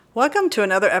Welcome to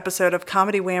another episode of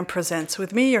Comedy Wham Presents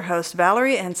with me, your host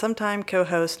Valerie, and sometime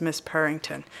co-host Miss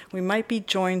Purrington. We might be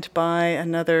joined by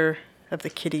another of the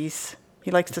kitties.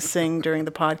 He likes to sing during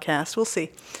the podcast. We'll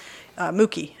see.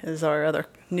 Mookie is our other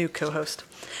new co-host.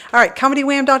 All right,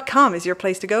 ComedyWham.com is your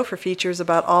place to go for features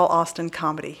about all Austin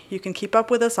comedy. You can keep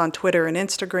up with us on Twitter and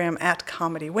Instagram at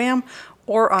Comedy Wham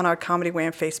or on our Comedy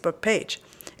Wham Facebook page.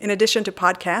 In addition to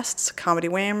podcasts, Comedy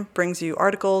Wham brings you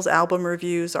articles, album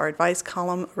reviews, our advice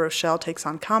column, Rochelle Takes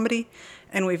on Comedy,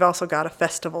 and we've also got a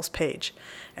festivals page,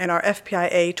 and our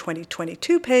FPIA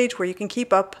 2022 page where you can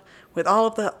keep up with all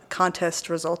of the contest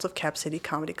results of Cap City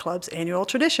Comedy Club's annual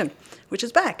tradition, which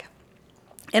is back.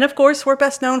 And of course, we're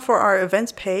best known for our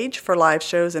events page for live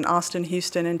shows in Austin,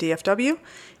 Houston, and DFW.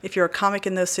 If you're a comic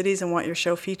in those cities and want your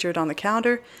show featured on the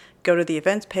calendar, go to the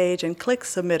events page and click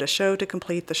Submit a Show to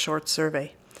complete the short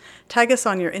survey. Tag us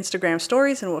on your Instagram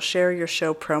stories and we'll share your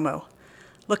show promo.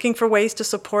 Looking for ways to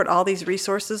support all these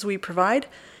resources we provide?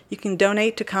 You can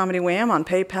donate to Comedy Wham on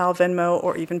PayPal, Venmo,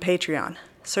 or even Patreon.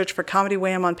 Search for Comedy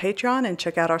Wham on Patreon and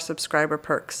check out our subscriber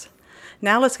perks.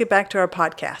 Now let's get back to our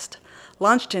podcast.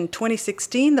 Launched in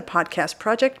 2016, the Podcast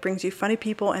Project brings you funny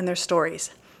people and their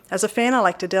stories. As a fan, I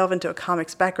like to delve into a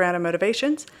comic's background and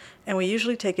motivations, and we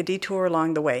usually take a detour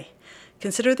along the way.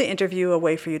 Consider the interview a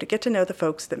way for you to get to know the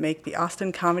folks that make the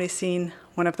Austin comedy scene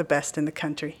one of the best in the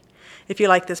country. If you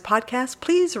like this podcast,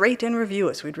 please rate and review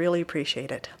us. We'd really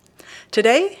appreciate it.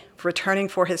 Today, returning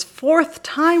for his fourth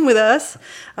time with us,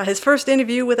 his first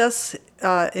interview with us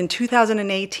in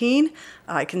 2018.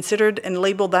 I considered and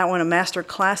labeled that one a master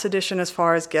class edition as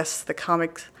far as guests the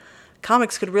comics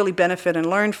could really benefit and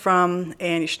learn from,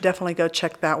 and you should definitely go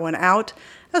check that one out,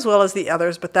 as well as the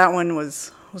others, but that one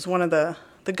was one of the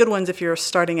good ones if you're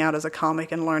starting out as a comic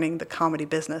and learning the comedy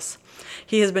business.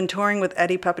 He has been touring with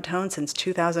Eddie Pepitone since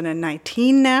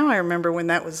 2019 now. I remember when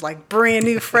that was like brand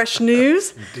new, fresh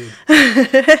news.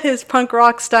 His punk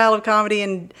rock style of comedy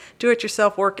and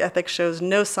do-it-yourself work ethic shows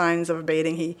no signs of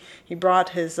abating. He brought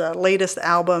his latest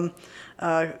album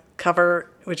cover,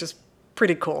 which is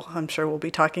pretty cool. I'm sure we'll be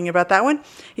talking about that one.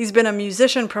 He's been a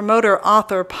musician, promoter,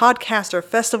 author, podcaster,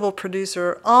 festival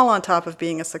producer, all on top of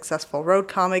being a successful road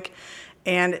comic.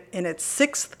 And in its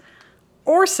 6th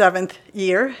or 7th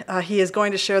year, he is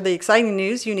going to share the exciting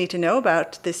news you need to know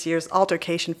about this year's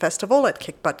Altercation Festival at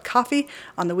Kick Butt Coffee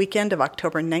on the weekend of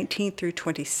October 19th through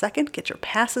 22nd. Get your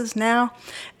passes now.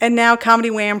 And now Comedy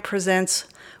Wham presents,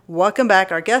 welcome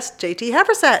back, our guest, JT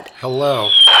Haversat. Hello.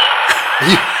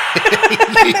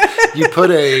 You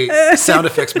put a sound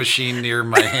effects machine near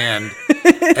my hand,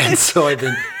 and so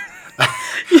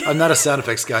I'm not a sound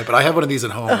effects guy, but I have one of these at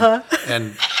home,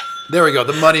 and there we go,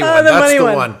 the money one. That's the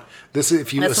one. This,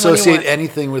 if you associate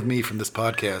anything with me from this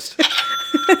podcast,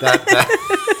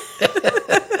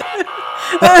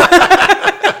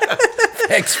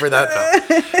 Thanks for that,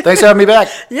 though. Thanks for having me back.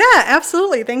 Yeah,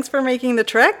 absolutely. Thanks for making the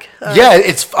trek.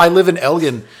 I live in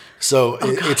Elgin, so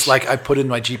it's like I put in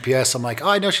my GPS. I'm like,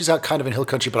 I know she's out kind of in hill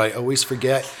country, but I always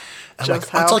forget. I'm like,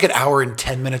 it's like an hour and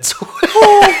 10 minutes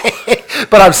away.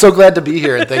 But I'm so glad to be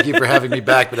here, and thank you for having me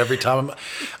back. But every time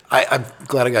I'm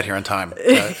glad I got here on time.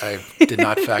 I did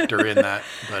not factor in that,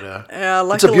 but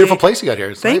luckily, it's a beautiful place you got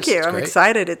here. It's thank nice. you. I'm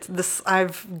excited.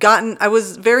 I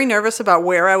was very nervous about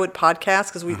where I would podcast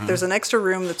because there's an extra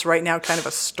room that's right now kind of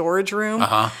a storage room,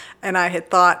 and I had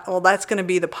thought, well, that's going to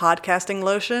be the podcasting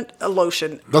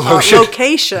location.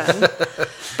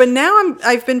 But now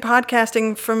I've been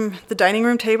podcasting from the dining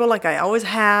room table like I always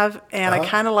have, and I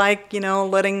kind of like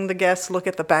letting the guests look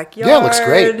at the backyard. Yeah, it looks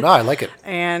great. No, I like it.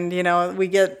 And we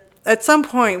get. At some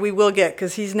point, we will get,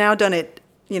 because he's now done it,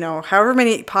 however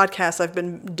many podcasts I've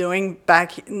been doing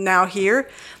back now here,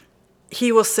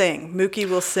 he will sing. Mookie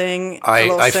will sing.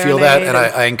 I feel that, and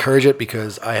I encourage it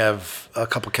because I have a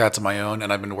couple cats of my own,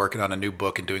 and I've been working on a new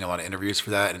book and doing a lot of interviews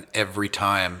for that, and every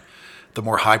time, the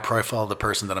more high profile the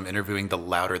person that I'm interviewing, the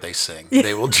louder they sing. Yeah.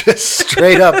 They will just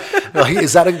straight up,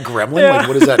 is that a gremlin? Yeah. Like,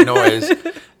 what is that noise?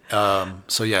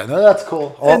 That's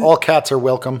cool. All cats are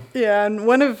welcome. Yeah, and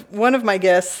one of my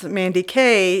guests, Mandy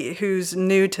Kay, who's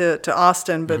new to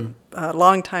Austin but a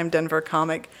longtime Denver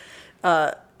comic,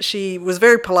 she was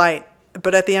very polite.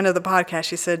 But at the end of the podcast,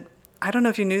 she said, "I don't know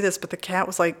if you knew this, but the cat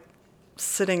was like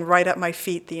sitting right at my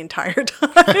feet the entire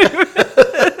time."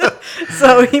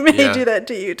 So he may do that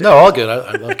to you too. No, all good.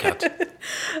 I love cats.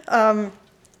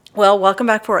 Well, welcome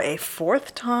back for a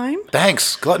 4th time.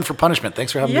 Thanks. Glutton for punishment.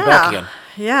 Thanks for having me back again.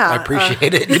 Yeah. I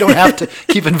appreciate it. You don't have to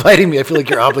keep inviting me. I feel like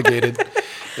you're obligated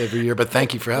every year, but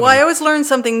thank you for having me. Well, I always learn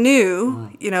something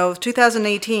new.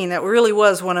 2018, that really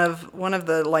was one of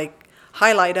the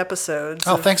highlight episodes.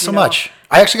 Oh, thanks so much.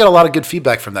 I actually got a lot of good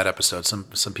feedback from that episode.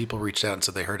 Some people reached out and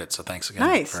said they heard it, so thanks again.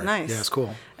 Nice. Yeah, it's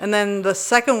cool. And then the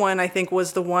second one, I think,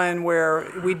 was the one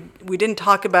where we didn't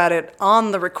talk about it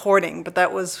on the recording, but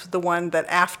that was the one that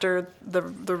after the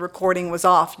recording was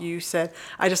off, you said,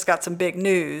 I just got some big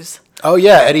news. Oh,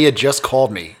 yeah. Eddie had just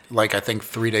called me, like, I think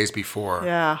 3 days before.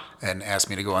 Yeah. And asked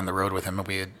me to go on the road with him, and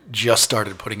we had just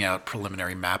started putting out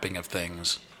preliminary mapping of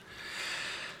things.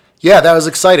 Yeah, that was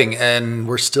exciting, and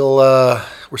we're still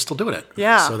doing it.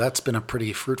 Yeah. So that's been a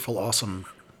pretty fruitful, awesome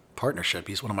partnership.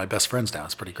 He's one of my best friends now.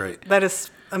 It's pretty great. That is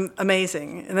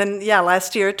amazing. And then,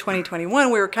 last year,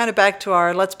 2021, we were kind of back to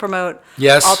our let's promote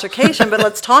Altercation, but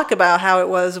let's talk about how it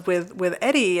was with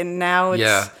Eddie, and now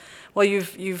it's well,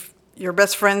 you're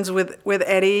best friends with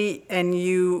Eddie,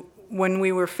 and when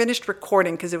we were finished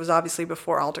recording, because it was obviously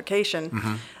before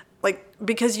Altercation,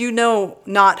 because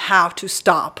not how to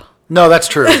stop. No, that's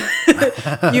true.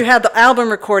 You had the album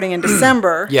recording in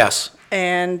December. Yes.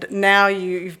 And now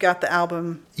you've got the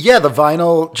album. Yeah, the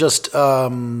vinyl just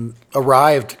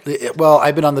arrived. Well,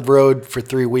 I've been on the road for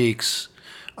 3 weeks,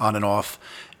 on and off.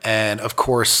 And, of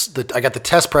course, I got the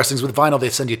test pressings. With vinyl, they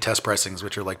send you test pressings,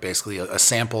 which are like basically a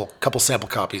couple sample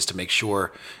copies to make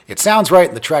sure it sounds right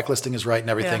and the track listing is right and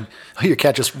everything. Yeah. Oh, your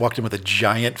cat just walked in with a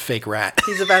giant fake rat.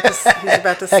 He's about to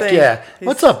Heck sing. Yeah.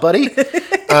 What's up, buddy?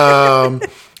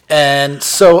 And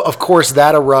so, of course,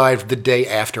 that arrived the day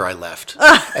after I left.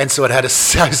 And so I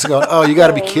was going, oh, you got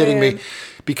to be kidding me.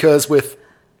 Because with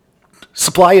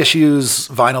supply issues,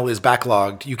 vinyl is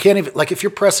backlogged. You can't even, if you're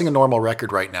pressing a normal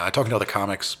record right now, I'm talking to other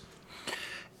comics,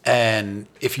 and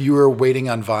if you are waiting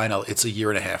on vinyl, it's a 1.5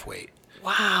 year wait.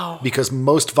 Wow. Because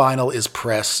most vinyl is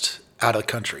pressed out of the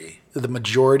country. The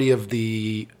majority of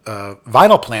the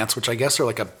vinyl plants, which I guess are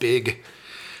like a big...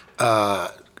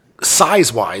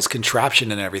 size-wise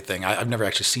contraption and everything. I've never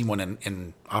actually seen one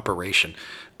in operation.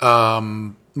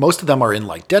 Most of them are in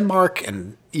Denmark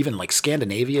and even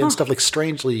Scandinavia and stuff,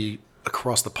 strangely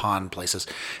across the pond places.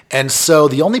 And so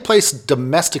the only place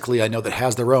domestically I know that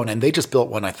has their own, and they just built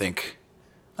one, I think,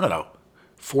 4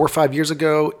 or 5 years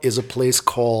ago, is a place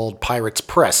called Pirates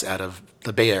Press out of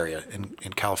the Bay Area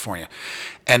in California.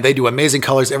 And they do amazing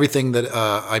colors. Everything that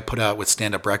I put out with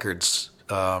Stand Up Records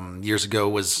years ago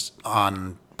was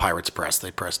on Pirates Press.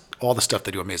 They pressed all the stuff. They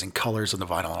do amazing colors in the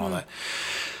vinyl and all that.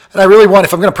 And I really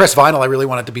if I'm going to press vinyl, I really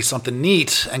want it to be something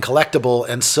neat and collectible.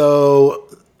 And so,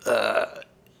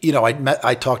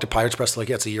 I talked to Pirates Press,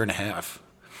 it's a 1.5 years.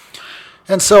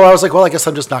 And so I was like, well, I guess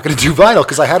I'm just not going to do vinyl,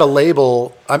 because I had a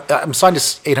label. I'm signed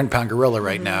to 800 Pound Gorilla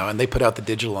right now, and they put out the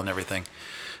digital and everything.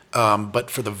 But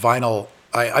for the vinyl,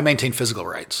 I maintain physical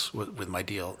rights with my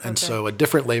deal. And so a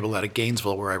different label out of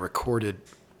Gainesville where I recorded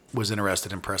was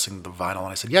interested in pressing the vinyl, and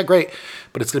I said, yeah, great,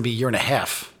 but it's going to be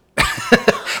 1.5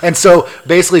 years. And so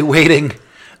basically waiting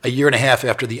a 1.5 years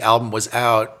after the album was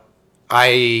out,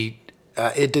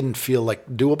 it didn't feel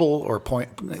doable or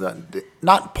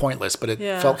not pointless, but it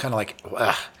felt kind of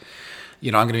I'm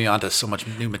going to be onto so much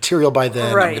new material by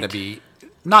then. Right. I'm going to be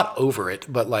not over it,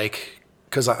 but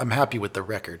because I'm happy with the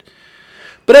record.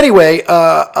 But anyway,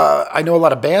 I know a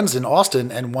lot of bands in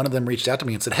Austin, and one of them reached out to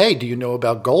me and said, hey, do you know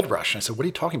about Gold Rush? And I said, what are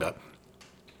you talking about?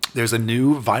 There's a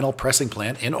new vinyl pressing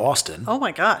plant in Austin. Oh,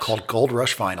 my gosh. Called Gold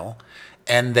Rush Vinyl.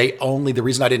 And the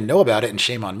reason I didn't know about it, and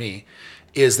shame on me,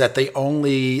 is that they're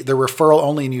referral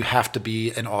only, and you have to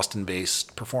be an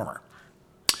Austin-based performer.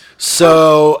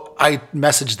 So I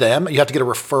messaged them. You have to get a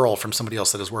referral from somebody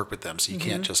else that has worked with them. So you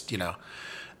can't just,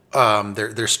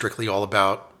 they're strictly all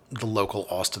about the local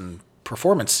Austin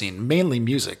performance scene, mainly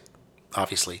music,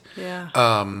 obviously. Yeah.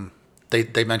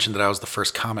 They mentioned that I was the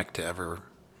first comic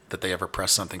that they ever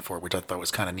pressed something for, which I thought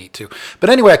was kind of neat too. But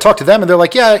anyway, I talked to them, and they're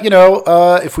like, yeah,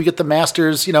 if we get the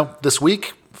masters, this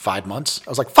week, 5 months. I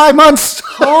was like, 5 months?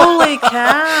 Holy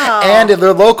cow. And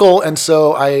they're local, and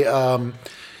so I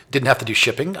didn't have to do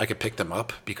shipping. I could pick them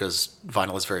up because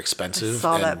vinyl is very expensive. I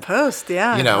saw that post,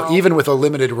 yeah. Even with a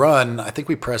limited run, I think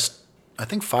we pressed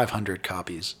 500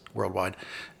 copies worldwide.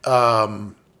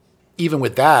 Even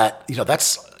with that,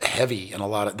 that's heavy, and a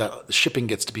lot of that shipping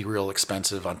gets to be real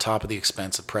expensive on top of the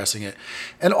expense of pressing it.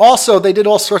 And also, they did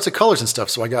all sorts of colors and stuff.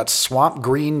 So I got swamp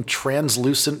green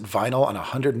translucent vinyl on a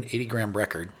 180 gram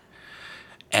record,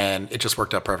 and it just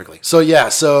worked out perfectly. So yeah,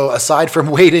 aside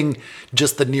from waiting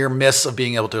just the near miss of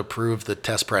being able to approve the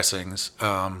test pressings,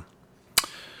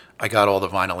 I got all the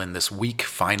vinyl in this week.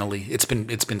 Finally, it's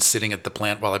been sitting at the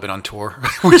plant while I've been on tour,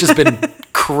 which has been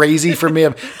crazy for me.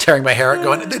 I'm tearing my hair out,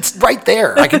 going, it's right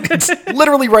there. It's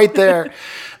literally right there.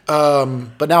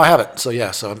 But now I have it. So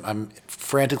yeah, so I'm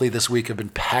frantically this week have been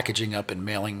packaging up and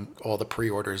mailing all the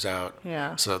pre-orders out.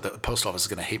 Yeah. So the post office is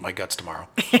going to hate my guts tomorrow.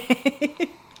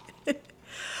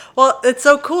 Well, it's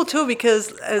so cool too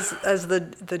because as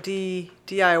the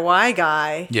DIY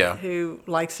guy, who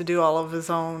likes to do all of his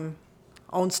own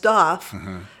stuff,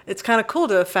 it's kind of cool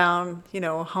to have found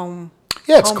home.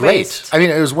 Yeah, it's great. I mean,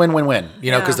 it was win-win-win.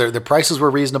 Because the prices were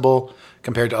reasonable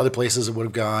compared to other places it would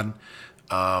have gone.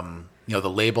 The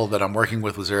label that I'm working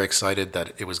with was very excited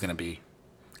that it was going to be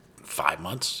 5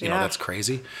 months. That's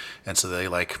crazy. And so they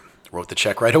wrote the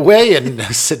check right away and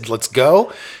said, let's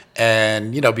go.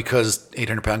 And, because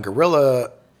 800-Pound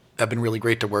Gorilla have been really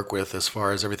great to work with as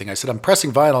far as everything. I said, I'm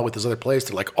pressing vinyl with this other place.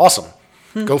 They're like, awesome.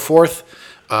 Go forth.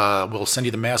 We'll send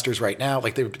you the masters right now.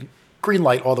 They were green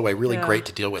light all the way. Really great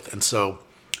to deal with. And so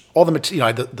all the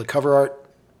material, the cover art,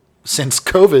 since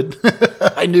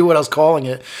COVID, I knew what I was calling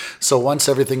it. So once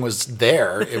everything was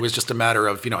there, it was just a matter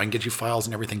of, I can get you files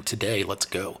and everything today. Let's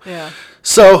go. Yeah.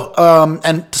 So,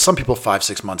 and to some people,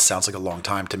 5-6 months sounds like a long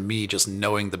time. To me, just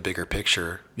knowing the bigger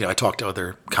picture, I talk to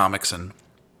other comics and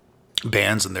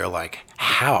bands and they're like,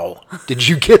 how did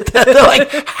you get that? They're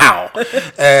like, how?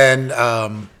 And,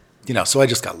 so I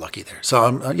just got lucky there. So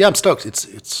I'm stoked.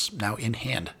 It's now in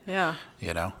hand. Yeah.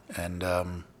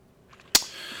 And,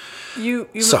 You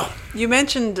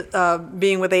mentioned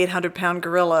being with 800-Pound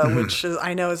Gorilla, which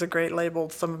I know is a great label.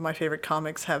 Some of my favorite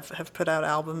comics have put out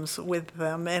albums with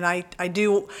them, and I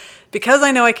do because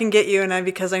I know I can get you, and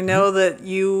because I know that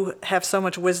you have so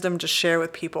much wisdom to share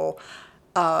with people.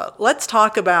 Let's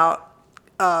talk about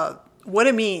what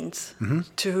it means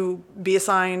to be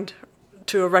assigned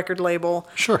to a record label.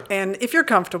 Sure. And if you're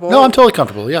comfortable. No, I'm totally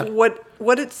comfortable. Yeah.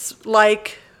 What it's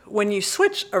like when you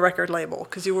switch a record label,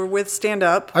 because you were with Stand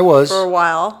Up I was for a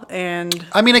while, and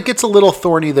I mean it gets a little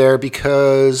thorny there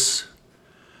because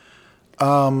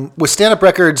with Stand Up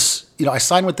Records, I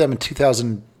signed with them in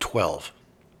 2012,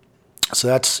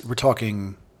 so we're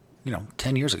talking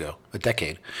 10 years ago, a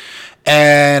decade,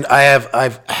 and I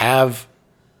have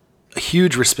a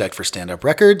huge respect for Stand Up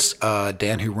Records.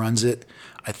 Dan, who runs it,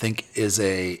 I think is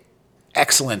a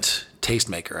excellent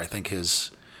tastemaker. I think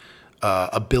his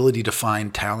ability to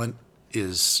find talent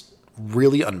is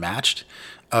really unmatched.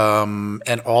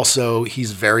 And also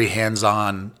he's very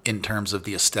hands-on in terms of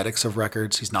the aesthetics of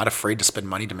records. He's not afraid to spend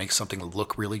money to make something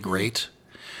look really great,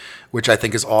 which I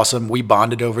think is awesome. We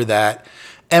bonded over that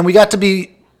and we got to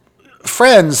be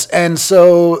friends. And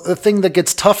so the thing that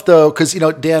gets tough though, because,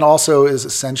 Dan also is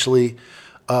essentially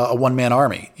a one-man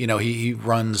army. He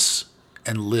runs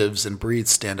and lives and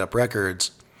breathes Stand Up Records.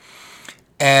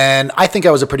 And I think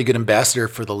I was a pretty good ambassador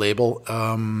for the label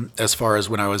as far as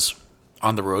when I was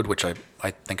on the road, which I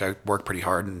think I worked pretty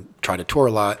hard and tried to tour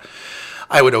a lot.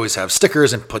 I would always have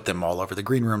stickers and put them all over the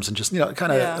green rooms and just,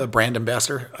 kind of a brand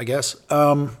ambassador, I guess.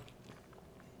 And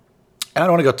I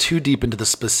don't want to go too deep into the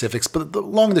specifics, but the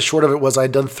long and the short of it was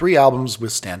I'd done 3 albums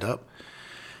with Stand Up.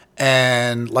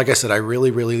 And like I said, I really,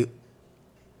 really,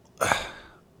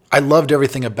 I loved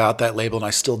everything about that label and I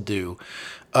still do.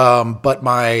 But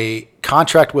my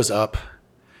contract was up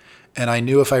and I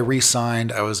knew if I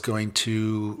re-signed, I was going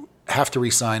to have to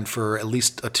re-sign for at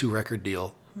least a 2-record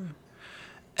deal.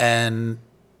 And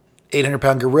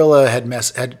 800-Pound Gorilla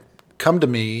had come to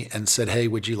me and said, hey,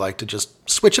 would you like to just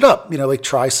switch it up?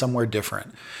 Try somewhere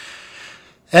different.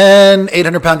 And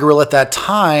 800-Pound Gorilla at that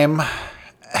time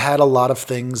had a lot of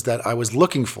things that I was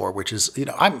looking for, which is,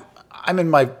 I'm in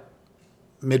my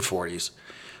mid-40s.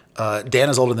 Dan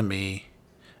is older than me.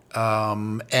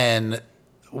 And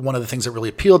one of the things that really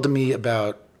appealed to me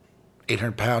about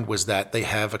 800-Pound was that they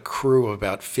have a crew of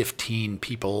about 15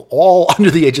 people, all under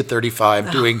the age of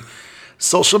 35, doing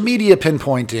social media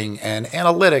pinpointing and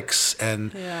analytics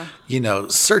and,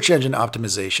 search engine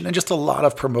optimization and just a lot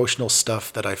of promotional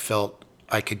stuff that I felt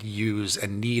I could use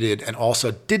and needed and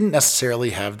also didn't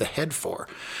necessarily have the head for.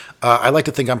 I like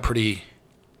to think I'm pretty...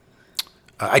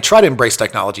 I try to embrace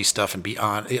technology stuff and be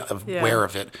aware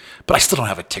of it, but I still don't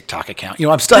have a TikTok account.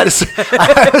 I'm still I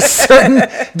have a certain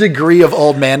degree of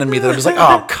old man in me that I'm just like,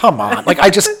 oh, come on.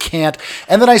 I just can't.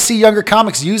 And then I see younger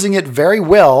comics using it very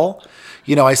well.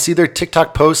 I see their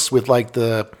TikTok posts with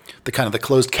the kind of the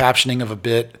closed captioning of a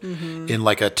bit in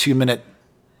a 2-minute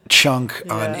chunk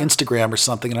on Instagram or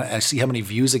something. And I see how many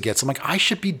views it gets. I'm like, I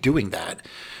should be doing that,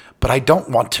 but I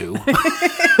don't want to.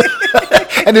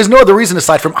 And there's no other reason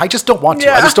aside from I just don't want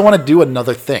to. I just don't want to do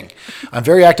another thing. I'm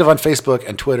very active on Facebook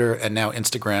and Twitter and now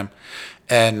Instagram.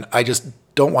 And I just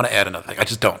don't want to add another thing. I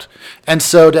just don't. And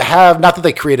so to have, not that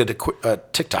they created a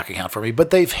TikTok account for me, but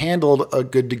they've handled a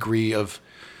good degree of,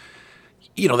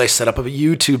 they set up a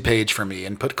YouTube page for me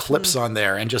and put clips on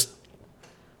there and just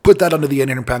put that under the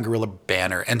 800-pound gorilla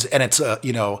banner. And it's,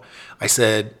 I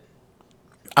said,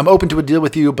 I'm open to a deal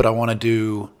with you, but I want to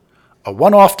do a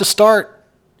one-off to start.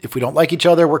 If we don't like each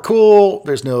other, we're cool.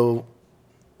 There's no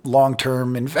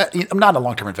long-term not a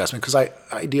long-term investment, because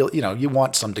you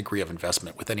want some degree of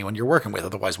investment with anyone you're working with.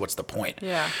 Otherwise, what's the point?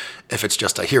 Yeah. If it's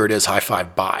just a here it is, high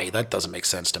five, bye, that doesn't make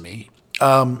sense to me.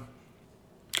 But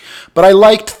I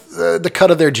liked the cut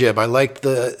of their jib. I liked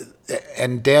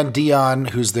and Dan Dion,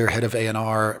 who's their head of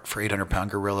A&R for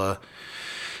 800-pound gorilla,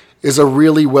 is a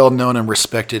really well-known and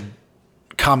respected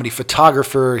comedy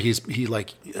photographer. He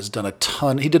has done a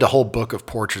ton. He did a whole book of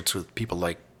portraits with people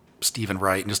like Stephen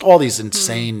Wright and just all these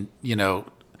insane,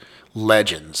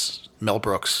 legends, Mel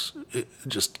Brooks,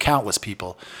 just countless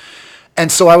people.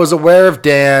 And so I was aware of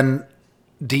Dan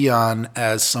Dion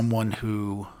as someone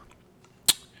who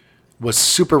was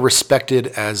super respected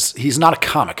as he's not a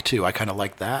comic too. I kind of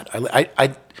like that.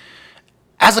 I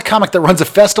as a comic that runs a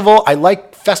festival, I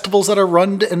like festivals that are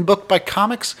run and booked by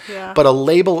comics. Yeah. But a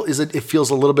label it feels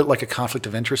a little bit like a conflict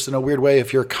of interest in a weird way.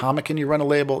 If you're a comic and you run a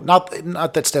label, not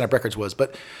that Stand Up Records was,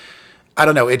 but I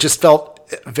don't know. It just felt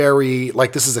very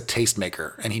like this is a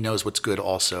tastemaker, and he knows what's good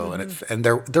also. Mm-hmm. And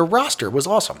their roster was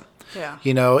awesome. Yeah.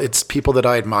 It's people that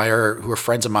I admire who are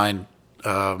friends of mine.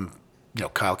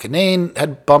 Kyle Kinane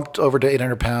had bumped over to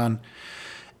 800-pound,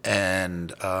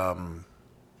 and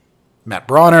Matt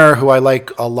Bronner, who I like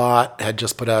a lot, had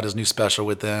just put out his new special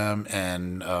with them.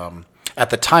 And at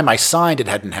the time I signed, it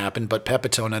hadn't happened, but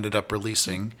Pepitone ended up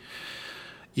releasing,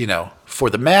 for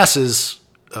the masses,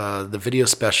 the video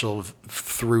special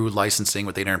through licensing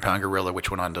with 800-pound gorilla,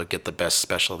 which went on to get the best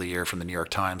special of the year from the New York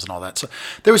Times and all that. So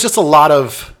there was just a lot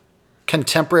of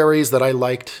contemporaries that I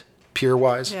liked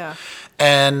peer-wise. Yeah.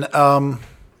 And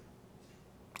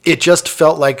it just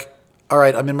felt like, all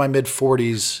right, I'm in my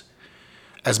mid-40s.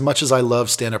 As much as I love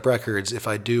Stand Up Records, if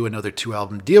I do another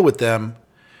 2-album deal with them,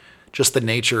 just the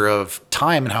nature of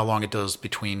time and how long it does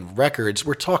between records,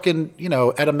 we're talking,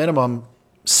 at a minimum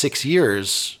 6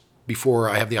 years before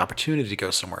I have the opportunity to go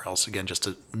somewhere else again, just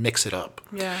to mix it up.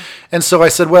 Yeah. And so I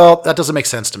said, well, that doesn't make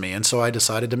sense to me. And so I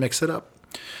decided to mix it up.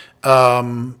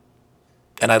 And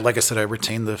like I said, I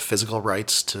retained the physical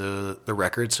rights to the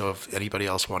record. So if anybody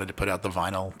else wanted to put out the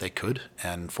vinyl, they could.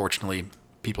 And fortunately,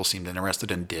 people seemed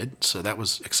interested and did. So that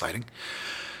was exciting.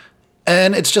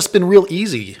 And it's just been real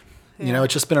easy. Yeah.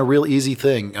 It's just been a real easy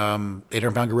thing.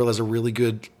 800-pound gorilla is a really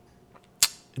good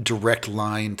direct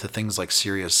line to things like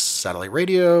Sirius Satellite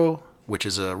Radio, which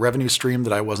is a revenue stream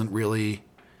that I wasn't really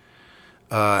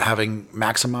having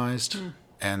maximized.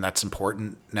 And that's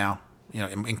important now,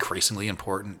 increasingly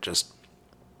important. Just,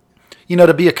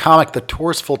 to be a comic that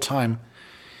tours full time,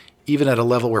 even at a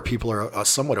level where people are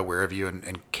somewhat aware of you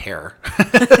and care.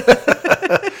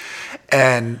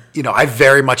 And, I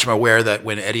very much am aware that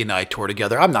when Eddie and I tour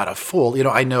together, I'm not a fool.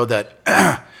 I know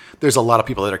that there's a lot of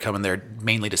people that are coming there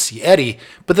mainly to see Eddie,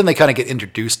 but then they kind of get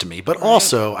introduced to me. But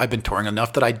also, I've been touring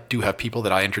enough that I do have people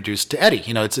that I introduce to Eddie.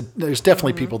 There's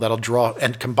definitely people that'll draw,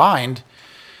 and combined,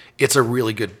 it's a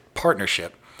really good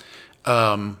partnership.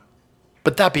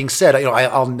 But that being said,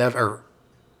 I'll never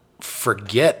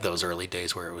forget those early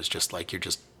days where it was just like, you're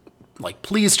just like,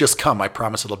 please just come. I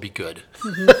promise it'll be good.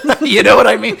 Mm-hmm. You know what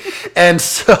I mean? And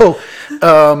so,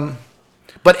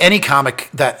 but any comic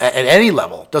that at any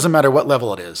level, doesn't matter what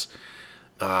level it is,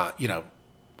 a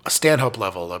Stanhope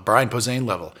level, a Brian Posehn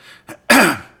level,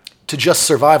 to just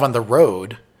survive on the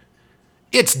road,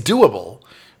 it's doable.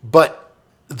 But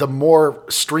the more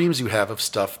streams you have of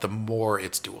stuff, the more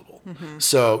it's doable. Mm-hmm.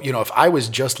 So, if I was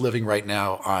just living right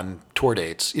now on tour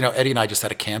dates, Eddie and I just had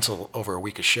to cancel over a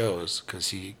week of shows because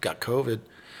he got COVID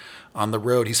on the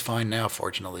road. He's fine now,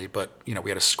 fortunately, but, we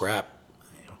had to scrap,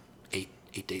 8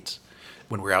 dates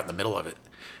when we were out in the middle of it.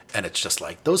 And it's just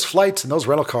like those flights and those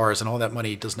rental cars and all that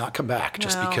money does not come back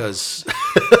just because,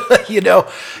 you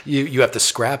have to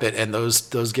scrap it, and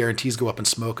those guarantees go up in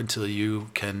smoke until you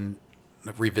can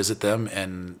revisit them,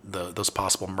 and those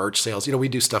possible merch sales. We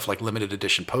do stuff like limited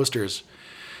edition posters.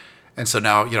 And so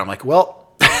now, I'm like,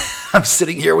 well, I'm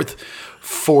sitting here with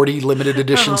 40 limited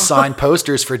edition signed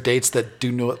posters for dates that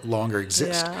do no longer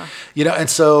exist. Yeah. And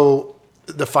so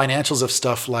the financials of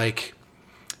stuff like,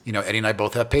 Eddie and I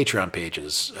both have Patreon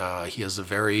pages. He has a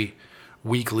very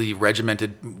weekly,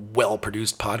 regimented,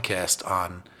 well-produced podcast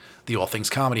on the All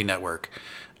Things Comedy Network.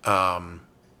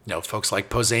 Folks like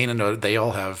Posehn, and they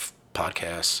all have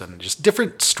podcasts and just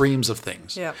different streams of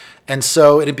things. Yeah. And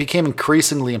so it became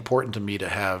increasingly important to me to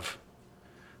have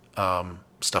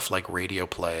stuff like radio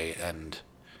play, and,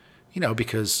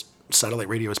 because satellite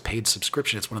radio is paid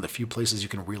subscription. It's one of the few places you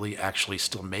can really actually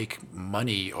still make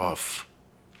money off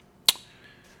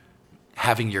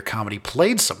having your comedy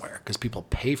played somewhere because people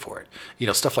pay for it. You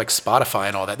know, stuff like Spotify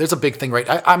and all that. There's a big thing, right?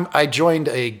 I joined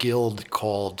a guild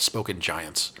called Spoken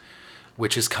Giants,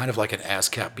 which is kind of like an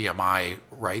ASCAP BMI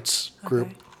rights group.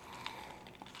 Okay.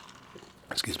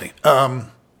 Excuse me.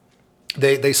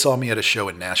 They saw me at a show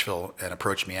in Nashville and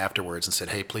approached me afterwards and said,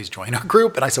 hey, please join our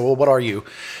group. And I said, well, what are you?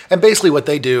 And basically what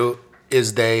they do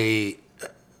is it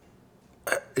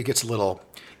gets a little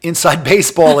inside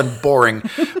baseball and boring,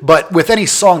 but with any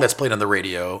song that's played on the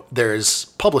radio, there's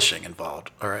publishing involved,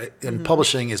 all right? And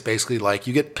publishing is basically like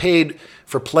you get paid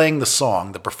for playing the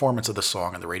song, the performance of the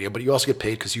song on the radio, but you also get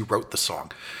paid because you wrote the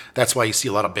song. That's why you see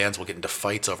a lot of bands will get into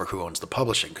fights over who owns the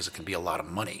publishing because it can be a lot of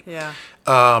money. Yeah.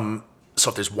 So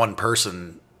if there's one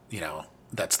person, you know,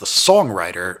 that's the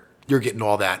songwriter, you're getting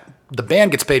all that. The band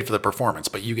gets paid for the performance,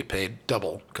 but you get paid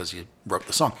double because you wrote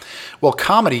the song. Well,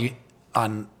 comedy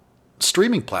on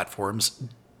streaming platforms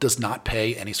does not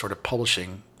pay any sort of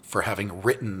publishing for having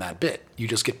written that bit. You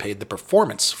just get paid the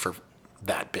performance for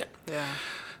that bit. Yeah.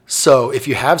 So if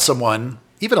you have someone,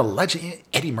 even a legend,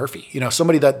 Eddie Murphy, you know,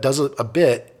 somebody that does a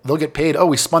bit, they'll get paid. Oh,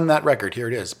 we spun that record. Here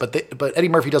it is. But Eddie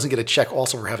Murphy doesn't get a check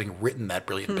also for having written that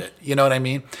brilliant bit. You know what I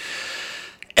mean?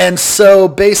 And so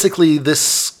basically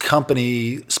this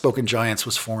company, Spoken Giants,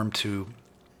 was formed to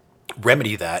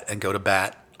remedy that and go to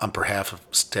bat on behalf of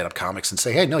stand-up comics and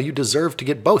say, hey, no, you deserve to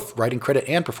get both writing credit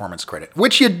and performance credit,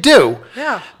 which you do.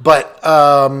 Yeah. But,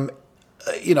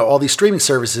 you know, all these streaming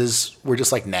services were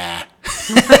just like, nah.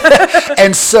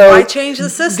 And so... Why change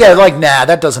the system? Yeah, like, nah,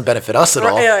 that doesn't benefit us at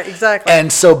all. Yeah, exactly.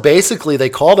 And so basically they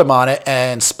called him on it,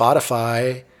 and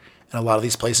Spotify and a lot of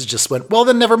these places just went, well,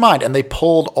 then never mind. And they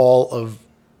pulled all of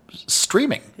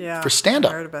streaming for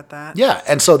stand-up. I heard about that. Yeah,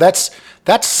 and so that's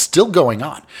still going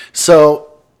on. So...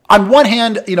 on one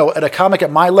hand, you know, at a comic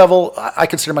at my level, I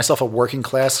consider myself a working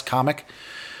class comic.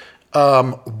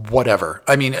 Whatever.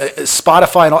 I mean,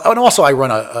 Spotify and also I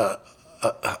run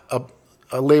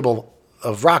a label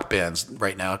of rock bands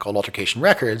right now called Altercation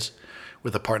Records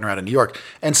with a partner out of New York.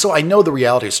 And so I know the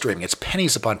reality of streaming. It's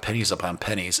pennies upon pennies upon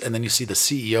pennies. And then you see the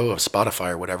CEO of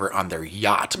Spotify or whatever on their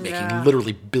yacht making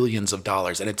literally billions of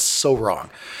dollars. And it's so wrong.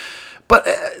 But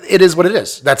it is what it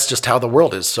is. That's just how the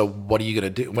world is. So what are you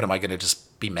going to do? What am I going to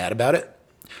just be mad about it?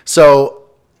 So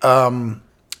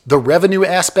the revenue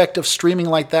aspect of streaming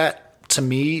like that, to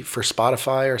me, for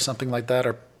Spotify or something like that,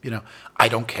 or, you know, I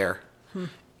don't care.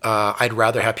 I'd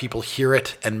rather have people hear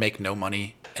it and make no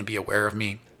money and be aware of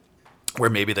me, where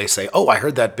maybe they say, oh, I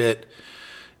heard that bit.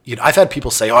 You know, I've had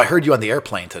people say, oh, I heard you on the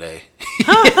airplane today.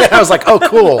 I was like, oh,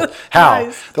 cool. How?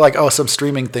 Nice. They're like, oh, some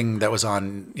streaming thing that was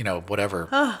on, you know, whatever.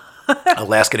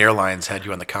 Alaskan Airlines had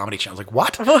you on the Comedy Channel. I was like,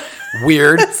 what?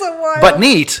 Weird, so but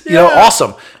neat. You know,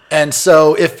 awesome. And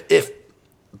so if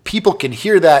people can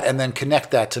hear that and then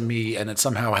connect that to me and then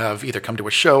somehow have either come to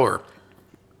a show or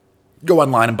go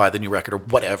online and buy the new record or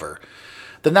whatever,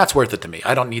 then that's worth it to me.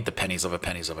 I don't need the pennies of a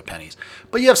pennies of a pennies.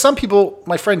 But you have some people,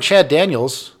 my friend Chad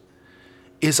Daniels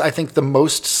is, I think, the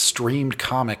most streamed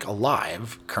comic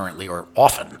alive currently or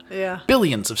often. Yeah.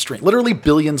 Billions of streams, literally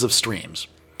billions of streams.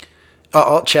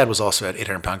 Chad was also at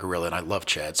 800 Pound Gorilla, and I love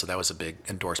Chad, so that was a big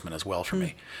endorsement as well for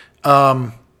me.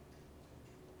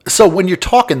 So when you're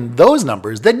talking those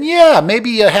numbers, then yeah,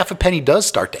 maybe a half a penny does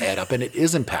start to add up, and it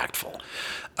is impactful.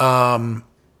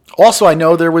 Also, I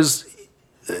know there was,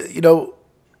 you know,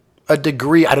 a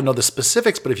degree, I don't know the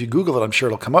specifics, but if you Google it, I'm sure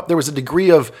it'll come up. There was a degree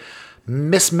of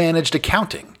mismanaged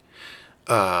accounting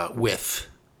with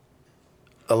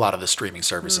a lot of the streaming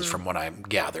services from what I'm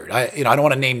gathered. I don't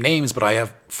want to name names, but I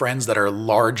have friends that are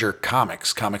larger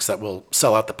comics that will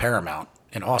sell out the Paramount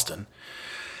in Austin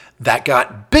that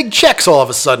got big checks all of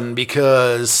a sudden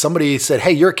because somebody said,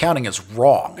 hey, your accounting is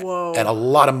wrong. Whoa. And a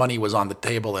lot of money was on the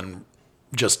table and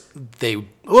just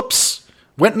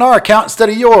went in our account instead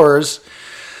of yours.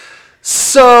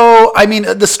 So, I mean,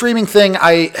 the streaming thing,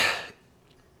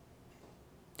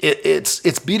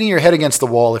 it's beating your head against the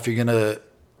wall if you're going to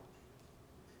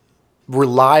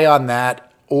rely on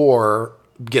that or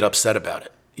get upset about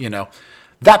it, you know.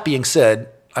 That being said,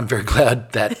 I'm very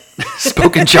glad that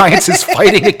Spoken Giants is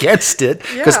fighting against it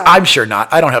because I'm sure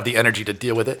not. I don't have the energy to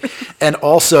deal with it. And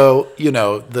also, you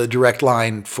know, the direct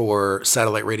line for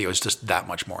satellite radio is just that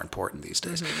much more important these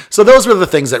days. So those were the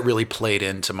things that really played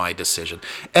into my decision.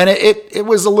 And it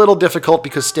was a little difficult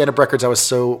because Stand Up Records, I was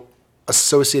so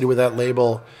associated with that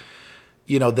label.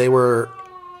 You know, they were...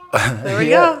 There we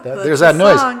go. There's that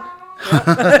noise. Yep.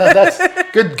 That's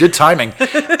good timing.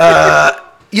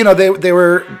 You know, they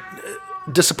were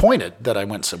disappointed that I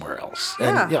went somewhere else.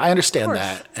 And I understand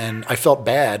that. And I felt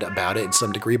bad about it in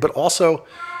some degree. But also,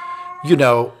 you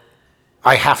know,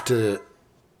 I have to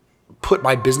put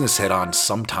my business head on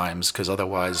sometimes, because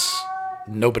otherwise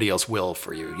nobody else will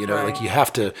for you. You know, Right. like you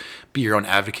have to be your own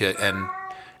advocate. And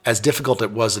as difficult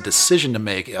it was a decision to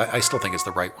make, I still think it's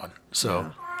the right one.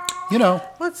 So, you know,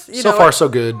 so far so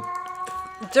good.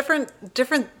 Different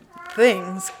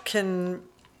things can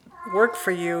work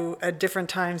for you at different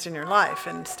times in your life,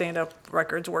 and stand-up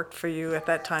records worked for you at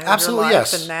that time Absolutely, in your life,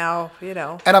 yes. and now, you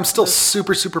know. And I'm still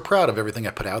super, super proud of everything I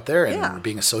put out there and Yeah.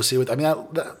 being associated with. I mean,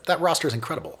 that roster is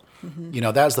incredible. You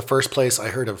know, that was the first place I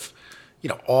heard of, you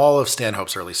know, all of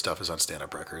Stanhope's early stuff is on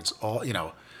Stand-Up Records. All, you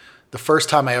know, the first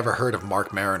time I ever heard of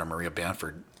Mark Maron or Maria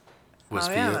Bamford was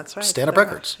via that's right. Stand-Up Yeah.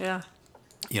 Records. Yeah.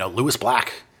 You know, Louis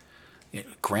Black, you know,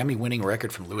 Grammy-winning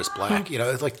record from Louis Black. You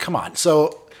know, it's like, come on.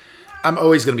 So I'm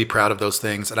always going to be proud of those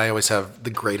things, and I always have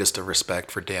the greatest of respect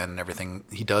for Dan and everything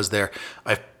he does there.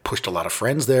 I've pushed a lot of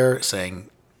friends there, saying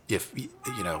if,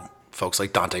 you know, folks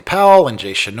like Dante Powell and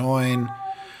Jay Chenoyne,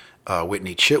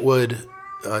 Whitney Chitwood,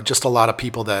 just a lot of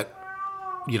people that,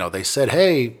 you know, they said,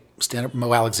 hey, Stand-Up,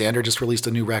 Mo Alexander just released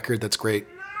a new record that's great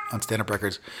on Stand-Up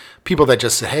Records. People that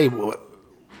just said, hey,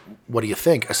 what do you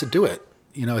think? I said, do it.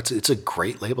 You know, it's a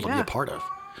great label to be Yeah. a part of.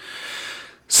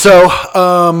 So,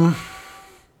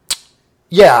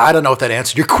 yeah, I don't know if that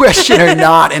answered your question or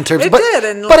not in terms It of, but, did,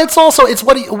 and but it's also, it's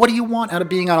what do you want out of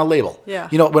being on a label? Yeah.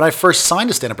 You know, when I first signed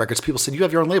to Stand Up Records, people said, you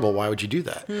have your own label. Why would you do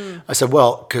that? I said,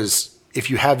 well, because if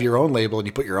you have your own label and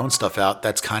you put your own stuff out,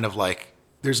 that's kind of like,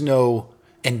 there's no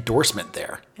endorsement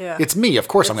there. Yeah. It's me. Of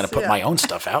course, I'm going to put yeah. my own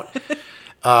stuff out.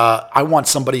 I want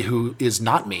somebody who is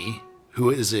not me, who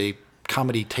is a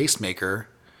comedy tastemaker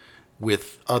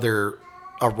with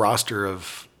a roster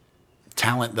of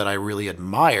talent that I really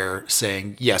admire,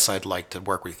 saying, yes, I'd like to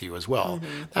work with you as well.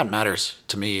 Mm-hmm. That matters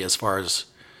to me as far as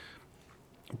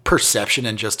perception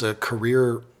and just a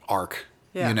career arc,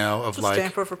 Yeah. you know, of It's a like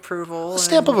stamp of approval. a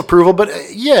stamp of approval, but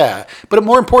yeah, but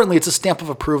more importantly, it's a stamp of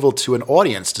approval to an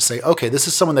audience to say, okay, this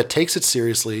is someone that takes it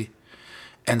seriously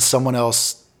and someone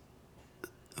else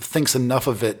thinks enough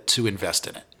of it to invest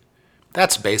in it.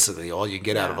 That's basically all you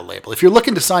get out of a label. If you're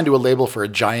looking to sign to a label for a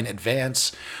giant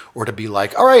advance, or to be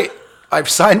like, all right, I've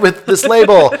signed with this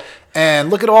label and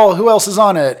look at who else is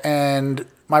on it, and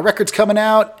my record's coming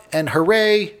out, and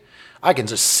hooray, I can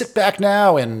just sit back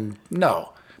now, and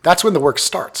no. That's when the work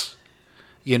starts.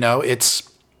 You know, it's,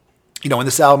 you know, when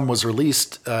this album was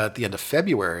released at the end of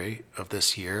February of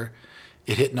this year,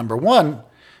 it hit #1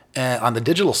 on the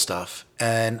digital stuff.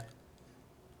 And,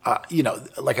 you know,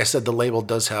 like I said, the label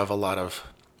does have a lot of,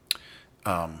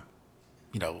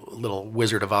 you know, little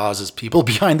Wizard of Oz's people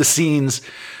behind the scenes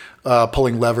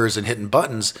pulling levers and hitting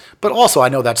buttons. But also, I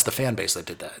know that's the fan base that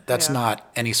did that. That's Yeah.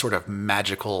 not any sort of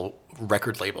magical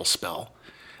record label spell.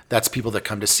 That's people that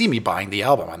come to see me buying the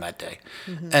album on that day.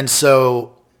 Mm-hmm. And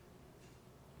so,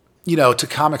 you know, to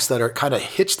comics that are kind of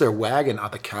hitch their wagon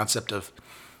on the concept of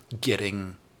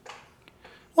getting,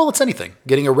 well, it's anything.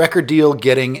 Getting a record deal,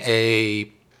 getting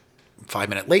a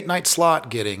 5-minute late night slot,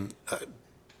 getting,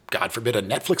 God forbid, a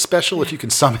Netflix special, if you can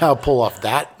somehow pull off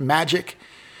that magic.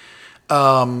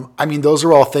 I mean, those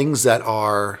are all things that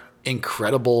are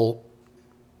incredible,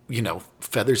 you know,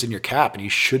 feathers in your cap, and you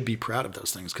should be proud of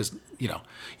those things because, you know,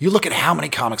 you look at how many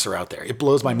comics are out there. It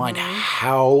blows my mind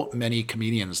how many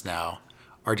comedians now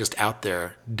are just out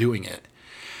there doing it.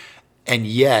 And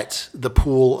yet the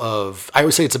pool of, I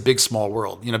always say it's a big, small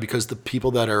world, you know, because the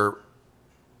people that are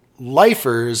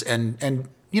lifers and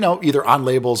you know, either on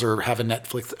labels or have a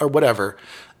Netflix or whatever,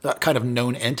 kind of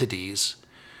known entities,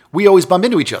 we always bump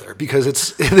into each other because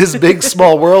it's this big,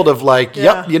 small world of like,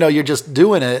 Yeah. yep, you know, you're just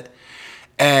doing it.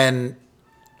 And,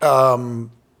 but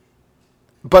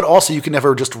also you can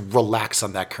never just relax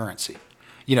on that currency.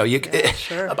 You know,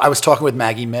 Sure. I was talking with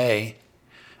Maggie May,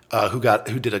 who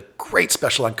did a great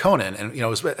special on Conan, and you know, it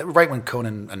was right when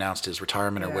Conan announced his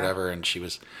retirement or Yeah. whatever, and she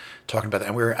was talking about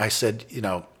that, and I said, you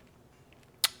know,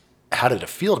 how did it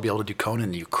feel to be able to do Conan?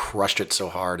 And you crushed it so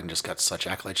hard and just got such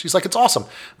accolades. She's like, it's awesome,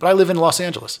 but I live in Los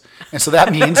Angeles, and so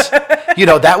that means, you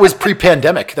know, that was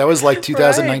pre-pandemic. That was like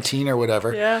 2019 or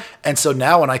whatever. Yeah. And so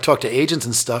now when I talk to agents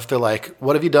and stuff, they're like,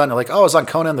 what have you done? They're like, oh, I was on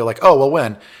Conan. They're like, oh, well,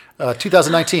 when?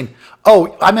 2019.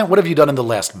 Oh, I meant, what have you done in the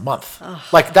last month?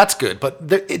 Like, that's good. But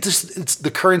it's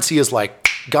the currency is like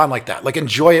gone like that. Like,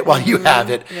 enjoy it while you have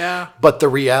it. Yeah. But the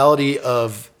reality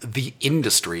of the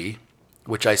industry,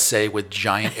 which I say with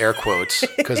giant air quotes,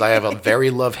 because I have a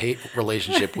very love-hate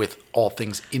relationship with all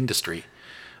things industry.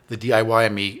 The DIY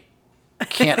in me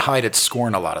can't hide its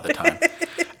scorn a lot of the time.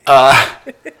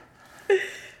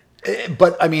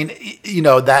 But I mean, you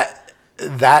know,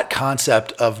 that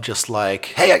concept of just like,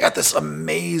 hey, I got this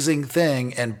amazing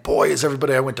thing, and boy, is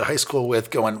everybody I went to high school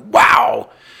with going, wow.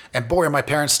 And boy, are my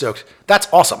parents stoked. That's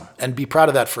awesome. And be proud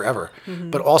of that forever.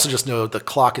 But also just know the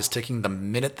clock is ticking the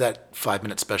minute that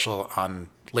 5-minute special on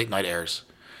late night airs,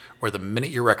 or the minute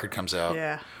your record comes out.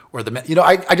 Yeah. Or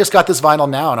I just got this vinyl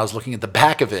now, and I was looking at the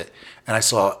back of it, and I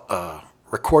saw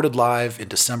recorded live in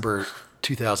December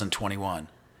 2021.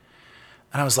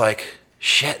 And I was like,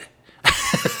 shit.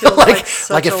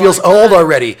 like it feels old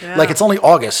already. Yeah. Like it's only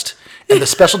August, and the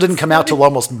special didn't come out till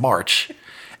almost March.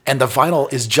 And the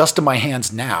vinyl is just in my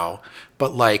hands now,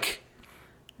 but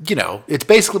it's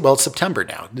basically, it's September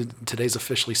now. Today's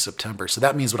officially September. So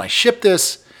that means when I ship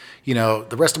this,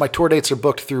 the rest of my tour dates are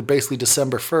booked through basically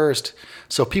December 1st.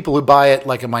 So people who buy it,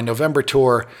 like in my November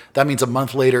tour, that means a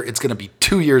month later, it's going to be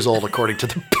 2 years old according to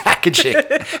the packaging.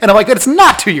 And I'm like, it's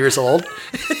not 2 years old.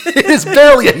 It is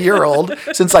barely a year old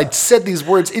since I said these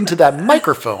words into that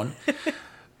microphone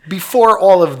before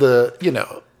all of the,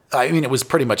 it was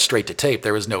pretty much straight to tape.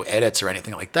 There was no edits or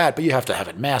anything like that, but you have to have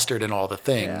it mastered and all the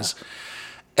things.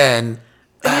 Yeah. And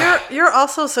you're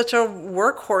also such a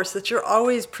workhorse that you're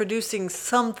always producing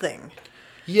something.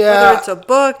 Yeah. Whether it's a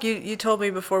book, you told me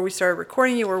before we started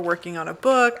recording you were working on a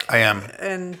book. I am.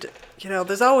 And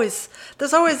there's always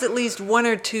at least one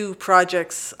or two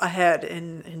projects ahead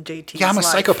in JT's life. Yeah, I'm a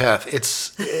psychopath.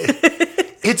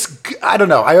 I don't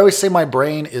know. I always say my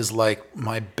brain is like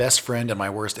my best friend and my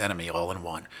worst enemy all in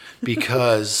one,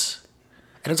 because,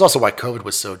 and it's also why COVID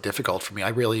was so difficult for me. I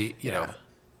really, I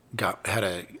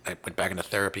went back into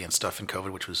therapy and stuff in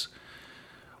COVID, which was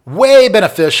way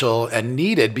beneficial and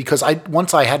needed, because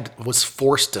once I was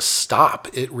forced to stop,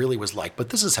 it really was like, but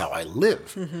this is how I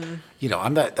live. Mm-hmm.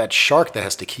 I'm that shark that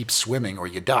has to keep swimming or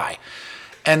you die.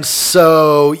 And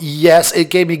so, yes, it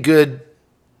gave me good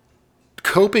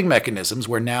coping mechanisms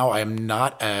where now I'm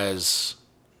not as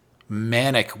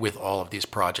manic with all of these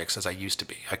projects as I used to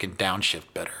be. I can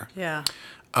downshift better. Yeah.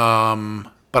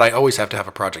 But I always have to have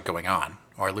a project going on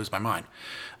or I lose my mind.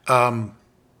 I'm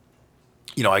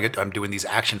doing these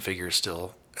action figures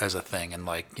still as a thing, and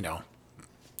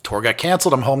tour got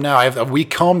canceled. I'm home now. I have a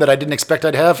week home that I didn't expect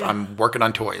I'd have. Yeah. I'm working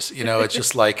on toys. It's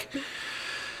just like,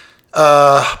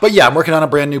 but yeah, I'm working on a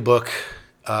brand new book.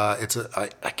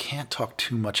 I can't talk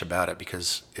too much about it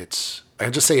because I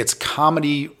just say it's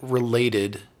comedy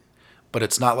related, but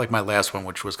it's not like my last one,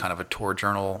 which was kind of a tour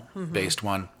journal based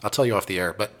one. I'll tell you off the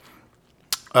air, but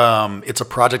it's a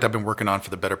project I've been working on for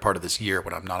the better part of this year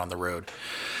when I'm not on the road.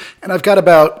 And I've got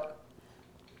about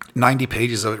 90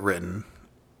 pages of it written.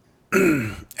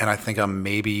 And I think I'm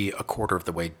maybe a quarter of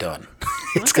the way done.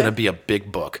 It's going to be a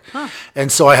big book. Huh. And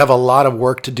so I have a lot of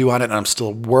work to do on it, and I'm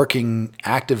still working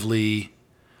actively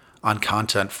on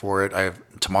content for it.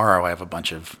 Tomorrow I have a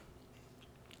bunch of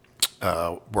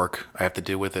work I have to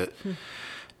do with it.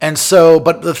 And so,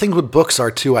 but the thing with books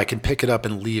are too, I can pick it up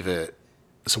and leave it.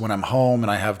 So when I'm home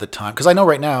and I have the time, because I know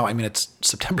right now, it's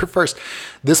September 1st.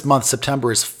 This month,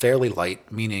 September is fairly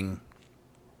light, meaning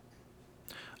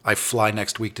I fly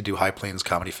next week to do High Plains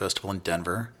Comedy Festival in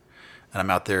Denver. And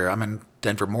I'm out there. I'm in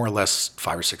Denver more or less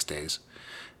 5 or 6 days.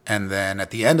 And then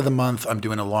at the end of the month, I'm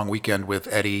doing a long weekend with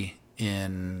Eddie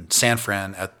in San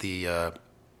Fran at the,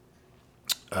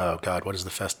 what is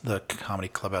the comedy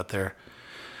club out there?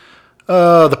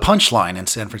 The Punchline in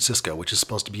San Francisco, which is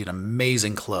supposed to be an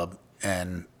amazing club.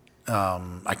 And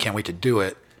I can't wait to do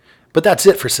it. But that's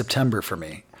it for September for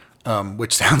me,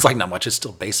 which sounds like not much. It's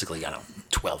still basically,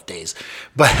 12 days.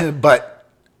 But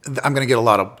I'm going to get a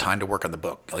lot of time to work on the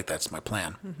book. Like, that's my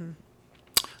plan.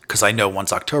 Because I know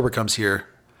once October comes here,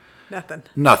 Nothing.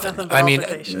 Nothing.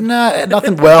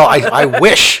 Nothing. Well, I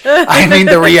wish.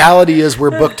 The reality is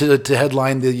we're booked to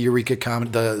headline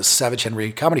the Savage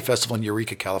Henry Comedy Festival in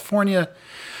Eureka, California,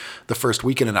 the first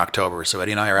weekend in October. So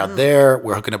Eddie and I are out there.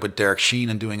 We're hooking up with Derek Sheen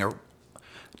and doing a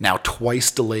now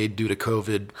twice delayed due to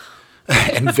COVID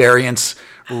and variants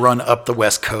run up the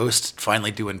West Coast,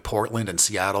 finally doing Portland and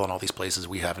Seattle and all these places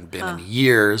we haven't been in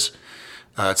years.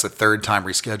 It's the third time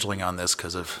rescheduling on this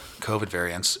because of COVID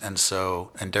variants. And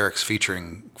Derek's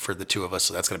featuring for the two of us,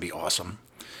 so that's going to be awesome.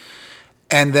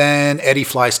 And then Eddie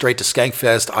flies straight to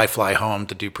Skankfest. I fly home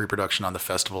to do pre-production on the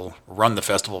festival, run the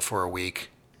festival for a week,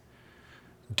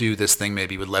 do this thing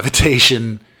maybe with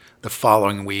Levitation the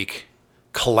following week,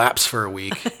 collapse for a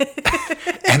week.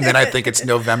 And then I think it's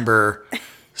November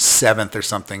 7th or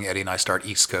something, Eddie and I start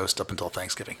East Coast up until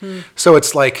Thanksgiving. So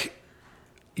it's like,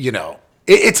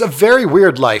 it's a very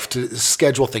weird life to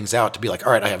schedule things out, to be like,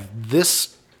 all right, I have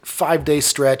this 5-day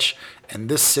stretch and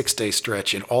this 6-day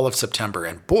stretch in all of September.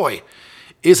 And boy,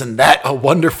 isn't that a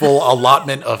wonderful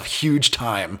allotment of huge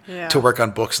time to work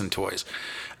on books and toys.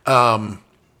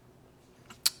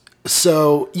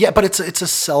 So, yeah, but it's a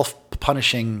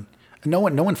self-punishing No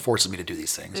one forces me to do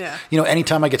these things. Yeah.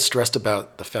 Anytime I get stressed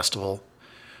about the festival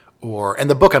and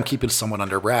the book I'm keeping somewhat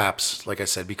under wraps, like I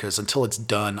said, because until it's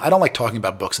done, I don't like talking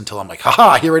about books until I'm like,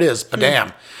 haha, here it is,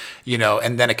 badam,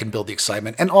 and then it can build the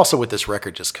excitement. And also with this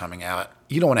record just coming out,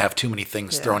 you don't want to have too many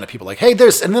things thrown at people like, hey,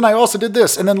 this, and then I also did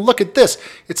this, and then look at this.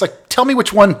 It's like, tell me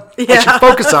which one I should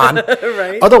focus on.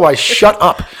 Right. Otherwise, shut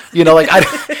up.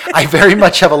 I very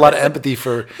much have a lot of empathy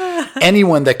for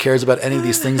anyone that cares about any of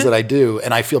these things that I do.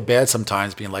 And I feel bad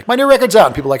sometimes being like, my new record's out.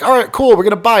 And people are like, all right, cool, we're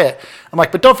going to buy it. I'm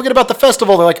like, but don't forget about the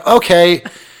festival. They're like, okay,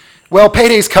 well,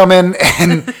 payday's coming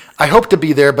and I hope to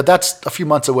be there, but that's a few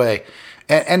months away.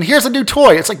 And here's a new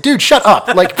toy. It's like, dude, shut up.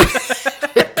 Like,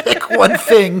 pick one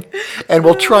thing and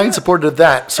we'll try and support it at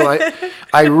that. So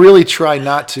I really try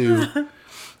not to,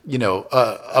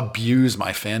 abuse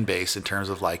my fan base in terms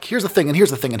of like, here's the thing, and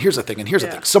here's the thing, and here's the thing, and here's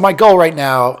the thing. So my goal right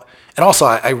now, and also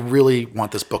I really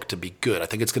want this book to be good. I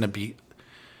think it's going to be,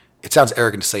 it sounds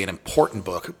arrogant to say an important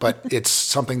book, but it's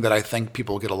something that I think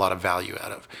people get a lot of value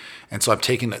out of. And so I'm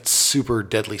taking it super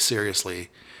deadly seriously,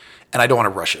 and I don't want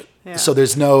to rush it. Yeah.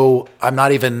 So I'm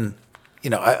not even,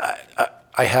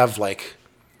 I have like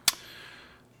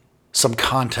some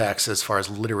contacts as far as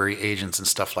literary agents and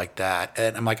stuff like that.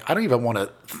 And I'm like, I don't even want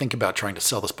to think about trying to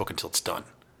sell this book until it's done.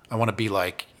 I want to be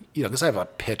like, because I have a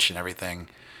pitch and everything.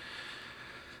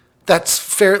 That's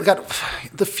fair.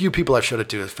 The few people I've showed it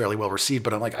to is fairly well received,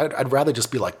 but I'm like, I'd rather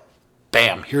just be like,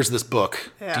 bam, here's this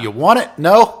book. Yeah. Do you want it?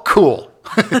 No? Cool.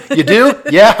 You do?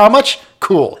 Yeah. How much?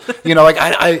 Cool.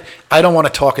 I don't want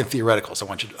to talk in theoreticals.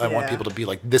 I want people to be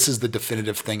like, this is the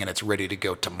definitive thing and it's ready to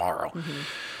go tomorrow. Mm-hmm.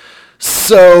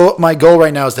 So my goal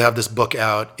right now is to have this book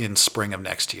out in spring of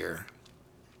next year.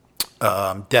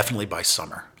 Definitely by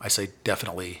summer. I say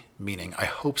definitely, meaning I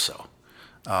hope so.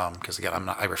 Because again,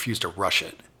 I refuse to rush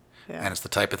it. Yeah. And it's the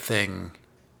type of thing.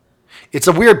 It's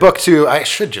a weird book too. I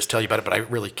should just tell you about it, but I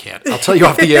really can't. I'll tell you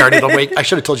off the air and it'll wait. I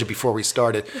should have told you before we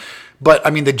started. But I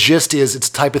mean, the gist is it's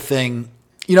the type of thing,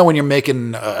 when you're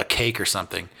making a cake or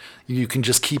something, you can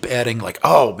just keep adding like,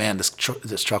 oh man, this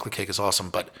chocolate cake is awesome,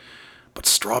 but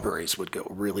strawberries would go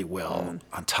really well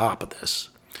on top of this.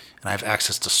 And I have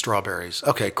access to strawberries.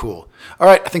 Okay, cool. All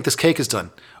right, I think this cake is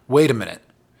done. Wait a minute.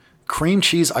 Cream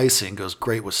cheese icing goes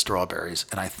great with strawberries.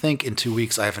 And I think in 2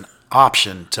 weeks I have an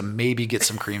option to maybe get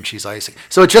some cream cheese icing.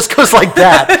 So it just goes like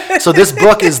that. So this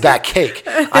book is that cake.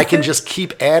 I can just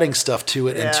keep adding stuff to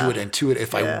it and to it and to it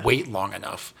if I wait long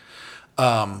enough.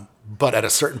 But at a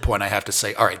certain point I have to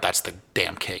say, all right, that's the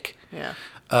damn cake. Yeah.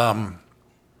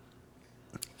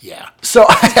 Yeah. So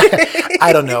I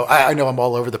don't know. I know I'm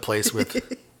all over the place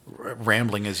with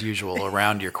rambling as usual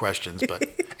around your questions, but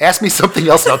ask me something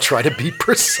else and I'll try to be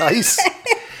precise.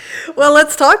 Well,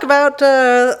 let's talk about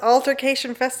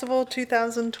Altercation Festival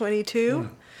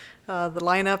 2022. The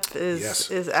lineup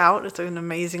is out. It's an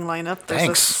amazing lineup. There's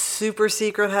Thanks. A super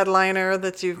secret headliner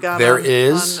that you've got there on,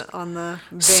 is. On the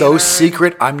banner. So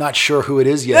secret, I'm not sure who it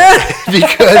is yet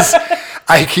because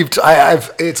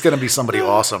it's going to be somebody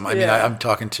awesome. I mean, I'm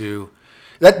talking to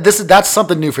that's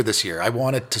something new for this year. I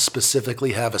wanted to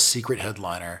specifically have a secret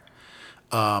headliner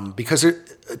because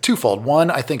twofold. One,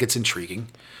 I think it's intriguing.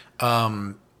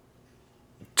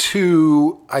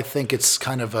 Two, I think it's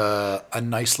kind of a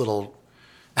nice little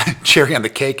cherry on the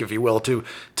cake, if you will, to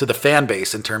the fan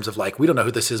base in terms of like, we don't know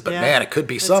who this is, but man, it could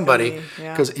be somebody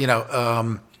because and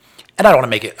I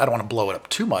don't want to blow it up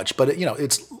too much, but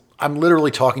I'm literally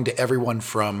talking to everyone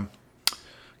from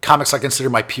comics I consider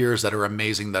my peers that are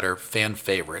amazing, that are fan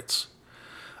favorites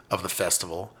of the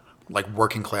festival, like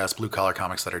working class blue collar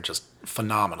comics that are just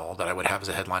phenomenal that I would have as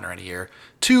a headliner any year,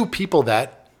 to people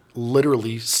that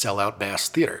literally sell out Bass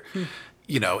Theater,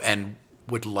 and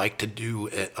would like to do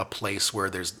a place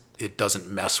where it doesn't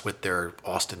mess with their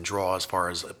Austin draw as far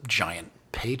as a giant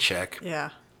paycheck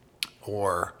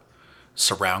or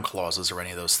surround clauses or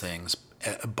any of those things.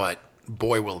 But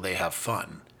boy, will they have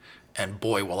fun. And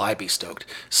boy, will I be stoked.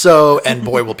 So, and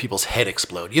boy, will people's head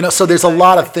explode. So there's a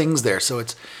lot of things there. So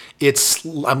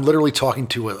I'm literally talking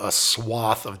to a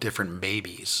swath of different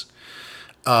maybes.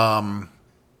 And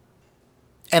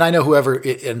I know whoever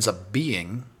it ends up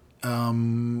being,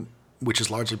 which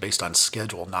is largely based on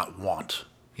schedule, not want,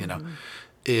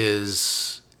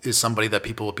 is somebody that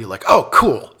people will be like, oh,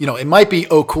 cool. It might be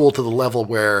oh, cool to the level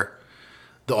where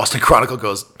the Austin Chronicle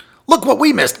goes, look what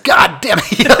we missed. God damn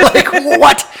it. Like,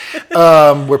 what?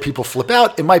 Where people flip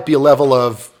out. It might be a level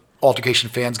of Altercation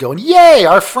fans going, yay,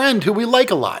 our friend who we like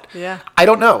a lot. Yeah. I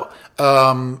don't know.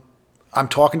 I'm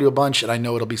talking to a bunch, and I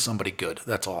know it'll be somebody good.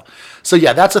 That's all. So,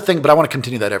 yeah, that's a thing, but I want to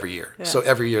continue that every year. Yeah. So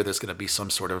every year there's going to be some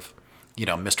sort of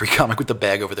mystery comic with the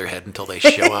bag over their head until they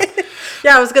show up.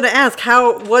 Yeah, I was going to ask,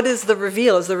 what is the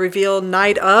reveal? Is the reveal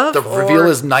night of? The reveal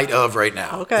is night of right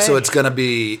now. Okay. So it's going to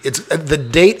be, the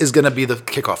date is going to be the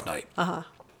kickoff night. Uh-huh.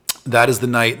 That is the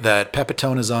night that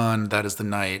Pepitone is on. That is the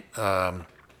night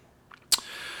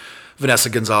Vanessa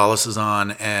Gonzalez is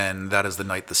on. And that is the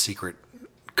night the Secret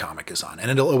comic is on.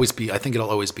 And I think it'll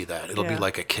always be that. It'll be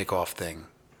like a kickoff thing.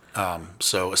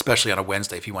 So especially on a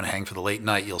Wednesday, if you want to hang for the late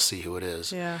night, you'll see who it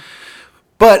is. Yeah.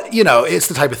 But, it's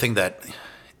the type of thing that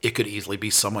it could easily be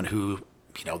someone who,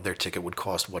 their ticket would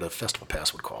cost what a festival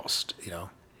pass would cost,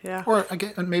 Yeah. Or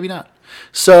again, maybe not.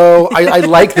 So I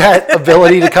like that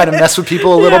ability to kind of mess with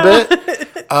people a little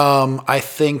bit. I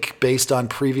think based on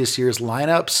previous year's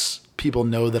lineups, people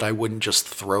know that I wouldn't just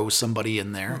throw somebody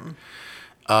in there.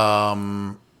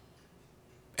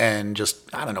 And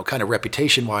just, I don't know, kind of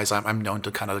reputation-wise, I'm known to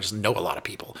kind of just know a lot of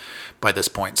people by this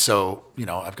point. So,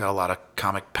 I've got a lot of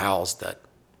comic pals that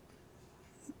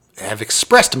have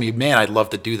expressed to me, man, I'd love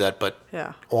to do that, but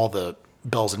all the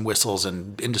bells and whistles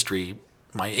and industry,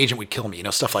 my agent would kill me,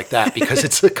 stuff like that, because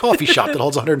it's a coffee shop that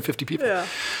holds 150 people. Yeah.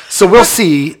 So we'll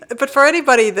see. But for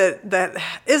anybody that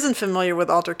isn't familiar with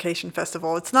Altercation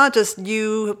Festival, it's not just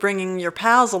you bringing your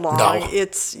pals along. No.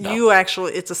 It's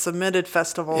a submitted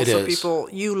festival.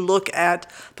 You look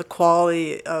at the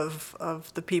quality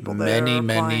of the people that are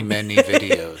applying. Many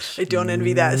videos. I don't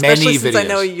envy that, especially since I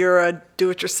know you're a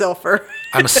do-it-yourselfer.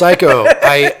 I'm a psycho.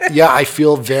 I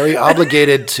feel very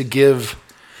obligated to give.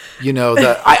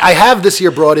 I have this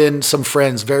year brought in some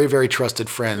friends, very, very trusted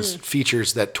friends,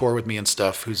 features that tour with me and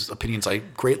stuff, whose opinions I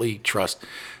greatly trust,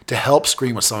 to help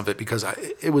screen with some of it because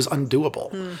it was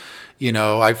undoable.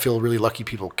 I feel really lucky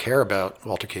people care about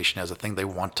Altercation as a thing they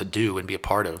want to do and be a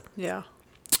part of. Yeah.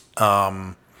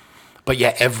 But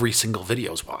yeah, every single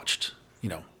video is watched,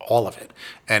 all of it.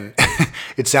 And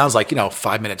it sounds like,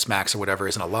 5 minutes max or whatever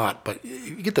isn't a lot, but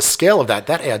you get the scale of that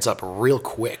adds up real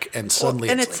quick. And suddenly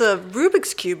it's a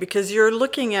Rubik's Cube because you're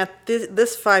looking at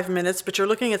this 5 minutes, but you're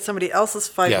looking at somebody else's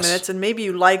 5 minutes, and maybe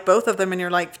you like both of them and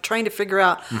you're like trying to figure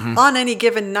out on any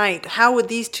given night, how would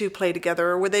these two play together?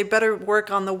 Or would they better work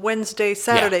on the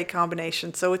Wednesday-Saturday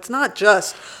combination? So it's not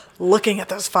just looking at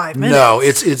those 5 minutes. No,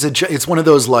 it's one of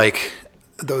those like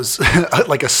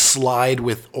a slide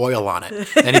with oil on it,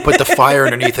 and you put the fire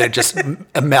underneath it. It just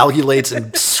amalgamates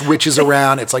and switches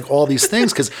around. It's like all these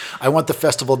things because I want the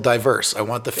festival diverse. I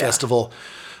want the festival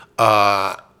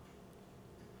not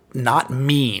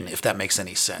mean, if that makes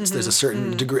any sense. There's a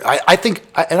certain degree. I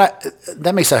think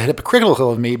that may sound hypocritical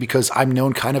of me because I'm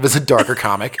known kind of as a darker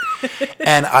comic,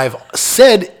 and I've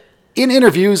said in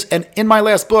interviews and in my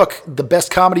last book, the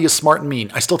best comedy is smart and mean.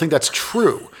 I still think that's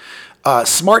true.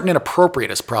 Smart and inappropriate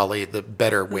is probably the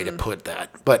better way to put that.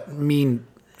 But mean,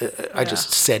 I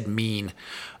just said mean.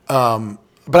 But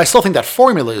I still think that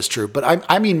formula is true. But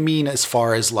I mean mean as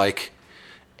far as like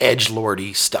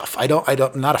edgelordy stuff. I'm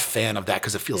not a fan of that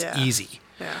because it feels easy.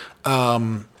 Yeah.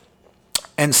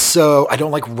 And so I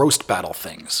don't like roast battle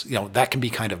things. That can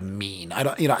be kind of mean. I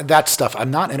don't, that stuff.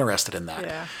 I'm not interested in that.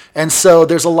 Yeah. And so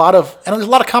there's a lot of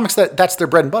comics that's their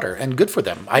bread and butter, and good for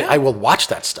them. I will watch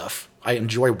that stuff. I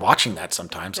enjoy watching that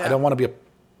sometimes. Yeah. I don't want to be a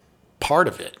part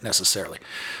of it necessarily.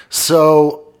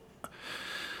 So,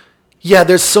 yeah,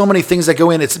 there's so many things that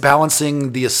go in. It's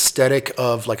balancing the aesthetic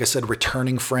of, like I said,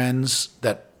 returning friends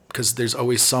because there's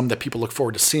always some that people look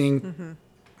forward to seeing.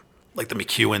 Like the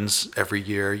McEwens every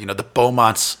year. The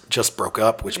Beaumonts just broke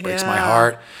up, which breaks my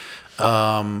heart.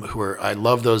 I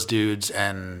love those dudes,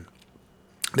 and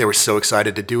they were so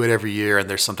excited to do it every year. And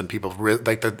there's something people really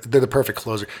like. They're the perfect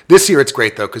closer. This year it's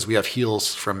great though because we have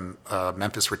Heels from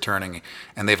Memphis returning,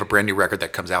 and they have a brand new record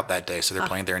that comes out that day. So they're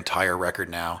playing their entire record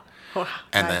now,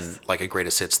 and then like a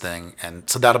greatest hits thing, and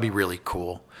so that'll be really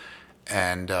cool.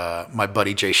 And my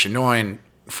buddy Jay Chenoyne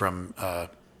from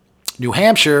New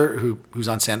Hampshire, who's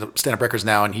on stand-up records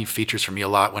now, and he features for me a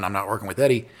lot when I'm not working with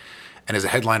Eddie, and is a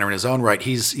headliner in his own right.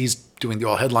 He's doing the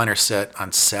all-headliner set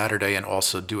on Saturday and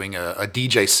also doing a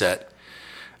DJ set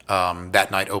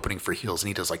that night opening for Heels, and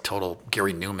he does like total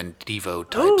Gary Newman Devo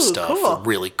type stuff. Cool.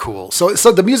 Really cool. So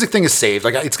the music thing is saved.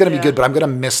 Like it's going to be good, but I'm going to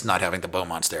miss not having the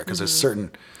Beaumonts there because there's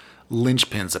certain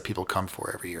linchpins that people come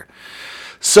for every year.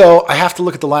 So I have to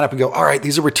look at the lineup and go, all right,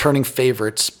 these are returning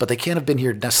favorites, but they can't have been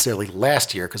here necessarily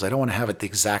last year because I don't want to have it the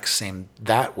exact same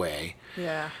that way.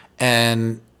 Yeah.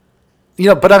 And,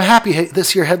 but I'm happy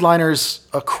this year headliners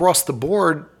across the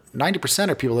board, 90%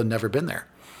 are people that have never been there.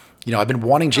 I've been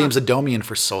wanting James Adomian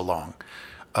for so long.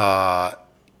 I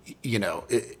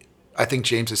think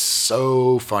James is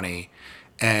so funny,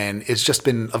 and it's just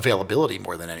been availability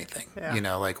more than anything.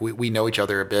 Yeah. Like we know each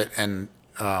other a bit, and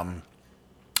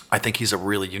I think he's a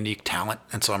really unique talent.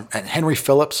 And Henry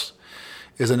Phillips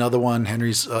is another one.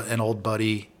 Henry's an old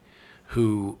buddy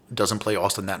who doesn't play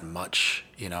Austin that much.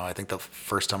 I think the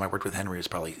first time I worked with Henry was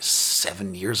probably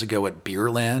 7 years ago at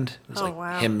Beerland. It was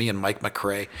wow. him, me, and Mike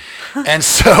McRae. And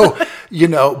so,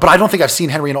 but I don't think I've seen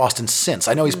Henry in Austin since.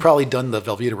 I know he's probably done the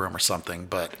Velveeta Room or something,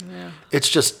 but it's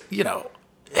just,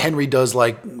 Henry does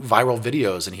like viral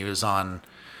videos, and he was on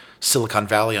Silicon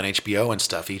Valley on HBO and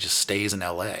stuff. He just stays in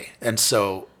LA. And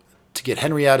so to get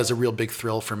Henry out is a real big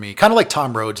thrill for me. Kind of like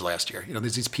Tom Rhodes last year.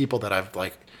 There's these people that I've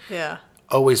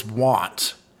always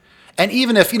want. And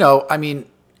even if,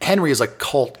 Henry is a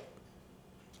cult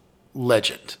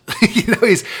legend.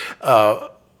 He's a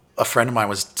friend of mine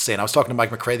was saying, I was talking to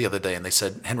Mike McRae the other day, and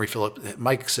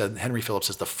Mike said Henry Phillips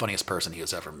is the funniest person he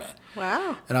has ever met.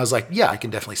 Wow. And I was like, yeah, I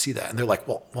can definitely see that. And they're like,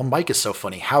 well, Mike is so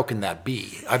funny. How can that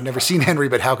be? I've never seen Henry,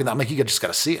 but how can that? I'm like, you just got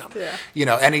to see him.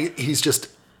 Yeah. And he's just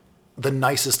the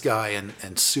nicest guy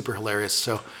and super hilarious.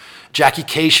 So Jackie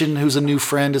Cation, who's a new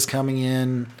friend, is coming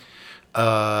in.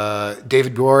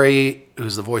 David Gorey,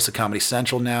 who's the voice of Comedy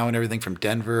Central now and everything, from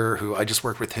Denver, who I just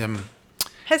worked with him.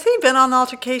 Has he been on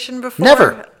Altercation before?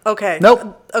 Never. Okay.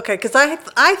 Nope. Okay, because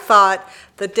I thought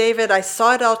that David, I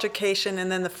saw at Altercation,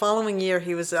 and then the following year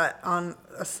he was on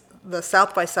the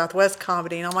South by Southwest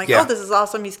comedy, and I'm like, oh, this is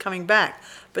awesome, he's coming back.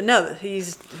 But no,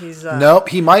 he's nope,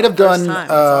 he might have done,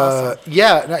 awesome.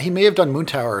 he may have done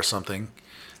Moontower or something,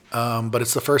 but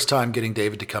it's the first time getting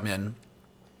David to come in.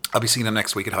 I'll be seeing him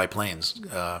next week at High Plains,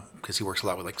 because he works a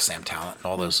lot with like Sam Talent and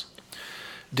all those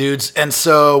dudes. And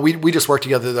so we just worked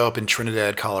together though up in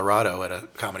Trinidad, Colorado at a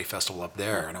comedy festival up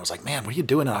there. And I was like, man, what are you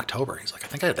doing in October? He's like, I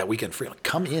think I have that weekend free. I'm like,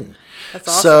 come in. That's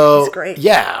awesome. So, he's great.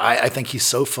 Yeah, I think he's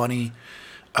so funny.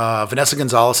 Vanessa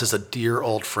Gonzalez is a dear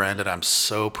old friend, and I'm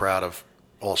so proud of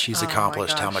all she's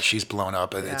accomplished, how much she's blown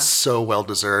up. And it's so well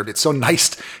deserved. It's so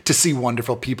nice to see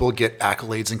wonderful people get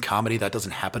accolades in comedy. That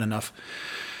doesn't happen enough.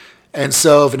 And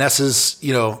so Vanessa's,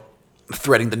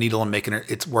 threading the needle and making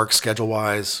it work schedule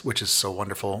wise, which is so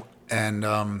wonderful. And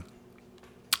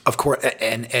of course,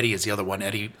 and Eddie is the other one.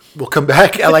 Eddie will come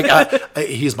back.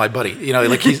 He's my buddy.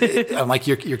 I'm like,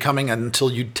 you're coming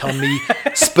until you tell me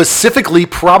specifically,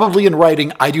 probably in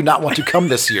writing, I do not want to come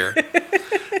this year,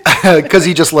 because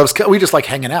he just loves. We just like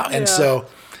hanging out, and so.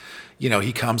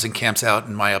 He comes and camps out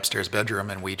in my upstairs bedroom,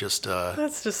 and we just.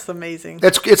 That's just amazing.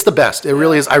 It's the best. It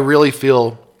really is. I really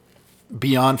feel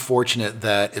beyond fortunate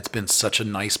that it's been such a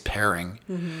nice pairing,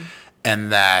 and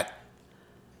that,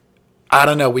 I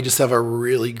don't know, we just have a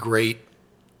really great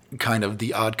kind of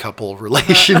the odd couple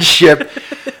relationship.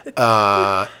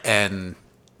 And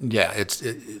yeah,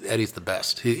 Eddie's the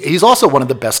best. He's also one of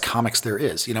the best comics there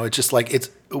is. It's just like,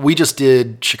 we just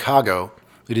did Chicago.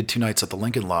 We did 2 nights at the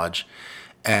Lincoln Lodge,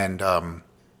 and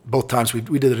both times we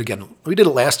did it again. We did it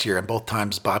last year, and both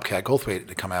times Bobcat Goldthwait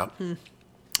had come out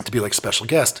to be like special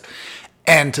guest.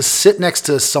 And to sit next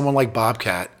to someone like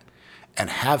Bobcat and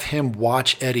have him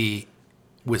watch Eddie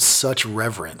with such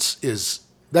reverence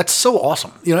that's so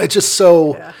awesome. It's just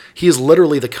so, he is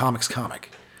literally the comic's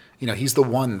comic. He's the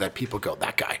one that people go,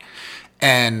 that guy.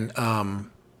 And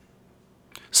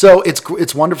so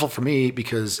it's wonderful for me,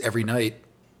 because every night,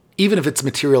 even if it's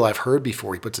material I've heard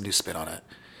before, he puts a new spin on it.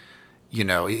 He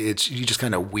just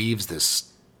kind of weaves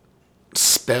this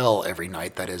spell every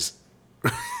night that is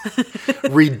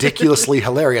ridiculously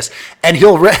hilarious. And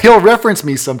he'll reference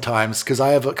me sometimes, because I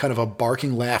have a kind of a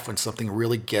barking laugh when something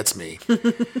really gets me.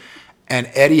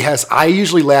 And Eddie I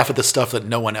usually laugh at the stuff that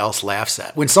no one else laughs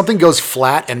at. When something goes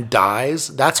flat and dies,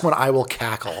 that's when I will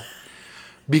cackle,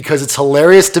 because it's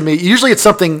hilarious to me. Usually it's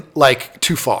something like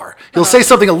too far. He'll say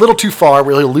something a little too far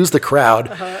where he'll lose the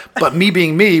crowd. But me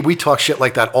being me, we talk shit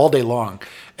like that all day long.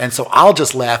 And so I'll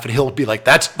just laugh, and he'll be like,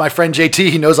 that's my friend JT.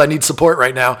 He knows I need support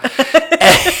right now.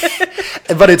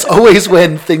 But it's always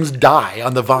when things die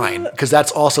on the vine, because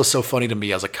that's also so funny to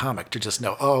me as a comic, to just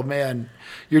know, oh man,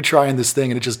 you're trying this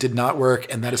thing and it just did not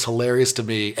work. And that is hilarious to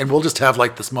me. And we'll just have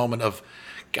like this moment of,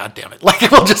 God damn it.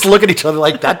 Like, we'll just look at each other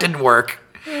like, that didn't work,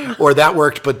 or that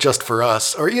worked, but just for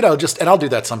us, or, and I'll do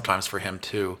that sometimes for him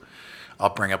too. I'll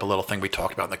bring up a little thing we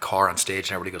talked about in the car on stage,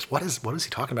 and everybody goes, what is he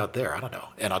talking about there? I don't know.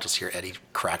 And I'll just hear Eddie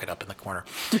crack it up in the corner.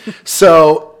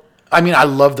 So, I mean, I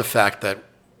love the fact that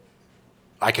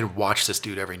I can watch this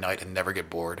dude every night and never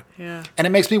get bored. Yeah. And it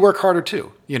makes me work harder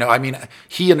too. I mean,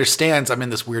 he understands I'm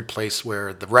in this weird place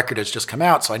where the record has just come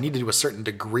out, so I need to do a certain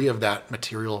degree of that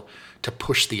material to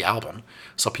push the album.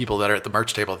 So people that are at the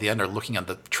merch table at the end are looking at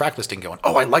the track listing going,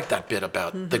 oh, I like that bit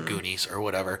about the Goonies or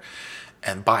whatever,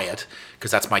 and buy it, because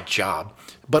that's my job.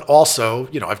 But also,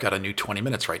 I've got a new 20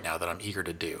 minutes right now that I'm eager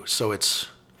to do. So it's,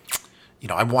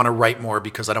 I want to write more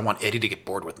because I don't want Eddie to get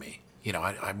bored with me.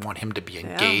 I want him to be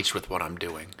engaged with what I'm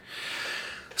doing.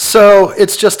 So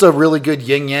it's just a really good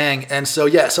yin yang. And so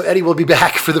Eddie will be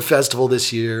back for the festival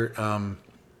this year.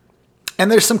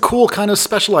 And there's some cool kind of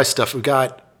specialized stuff. We've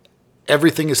got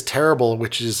Everything is Terrible,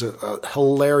 which is a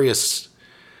hilarious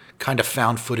kind of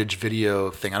found footage video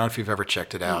thing. I don't know if you've ever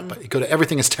checked it out, but you go to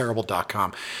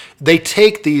everythingisterrible.com. They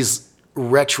take these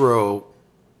retro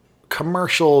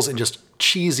commercials and just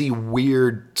cheesy,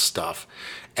 weird stuff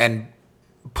and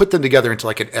put them together into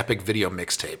like an epic video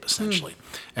mixtape, essentially.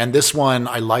 And this one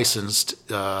I licensed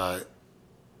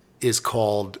is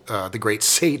called The Great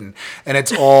Satan, and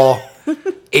it's all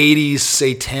 80s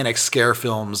satanic scare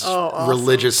films, awesome.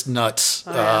 Religious nuts,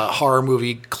 horror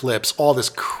movie clips, all this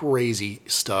crazy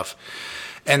stuff.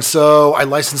 And so I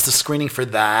licensed the screening for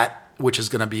that, which is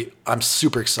going to be, I'm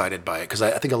super excited by it because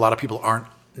I think a lot of people aren't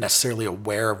necessarily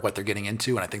aware of what they're getting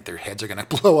into, and I think their heads are going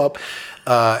to blow up.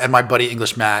 And my buddy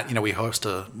English Matt, we host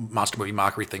a monster movie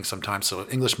mockery thing sometimes, so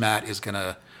English Matt is going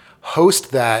to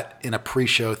host that in a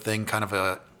pre-show thing, kind of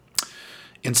a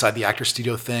inside the actor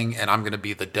studio thing, and I'm going to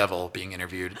be the devil being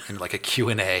interviewed in like a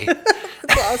Q&A.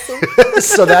 That's awesome.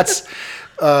 So that's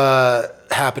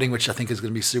happening, which I think is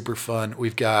going to be super fun.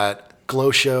 We've got Glow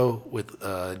Show with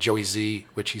Joey Z,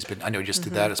 which I know he just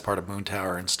did that as part of Moon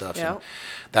Tower and stuff. Yep. And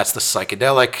that's the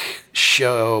psychedelic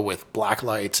show with black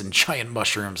lights and giant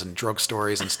mushrooms and drug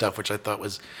stories and stuff, which I thought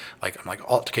was I'm like,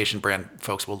 Altercation brand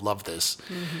folks will love this.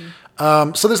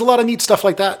 So there's a lot of neat stuff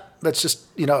like that. That's just,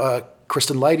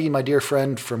 Kristen Leidy, my dear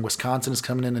friend from Wisconsin, is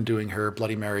coming in and doing her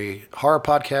Bloody Mary horror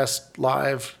podcast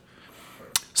live.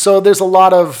 So there's a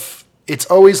lot of, it's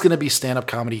always going to be stand-up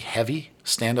comedy heavy.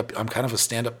 Stand-up, I'm kind of a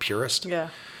stand-up purist. Yeah.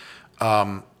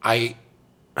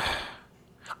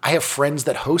 I have friends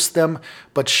that host them,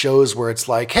 but shows where it's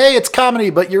like, hey, it's comedy,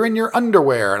 but you're in your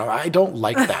underwear. And I don't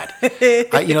like that.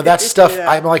 That stuff,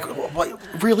 I'm like, what,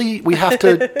 really? We have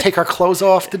to take our clothes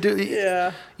off to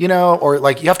do or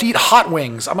like you have to eat hot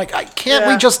wings. I'm like, can't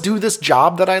we just do this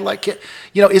job that I like?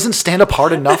 Isn't stand-up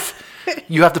hard enough?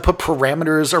 You have to put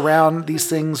parameters around these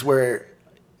things where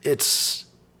it's,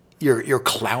 you're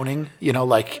clowning,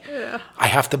 I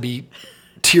have to be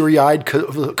teary-eyed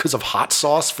because of hot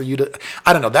sauce for you to,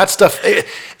 I don't know, that stuff. And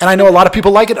I know a lot of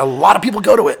people like it. A lot of people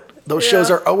go to it. Those shows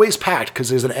are always packed because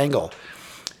there's an angle.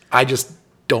 I just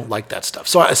don't like that stuff.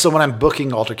 So when I'm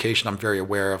booking Altercation, I'm very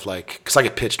aware of because I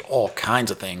get pitched all kinds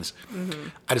of things.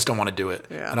 I just don't want to do it.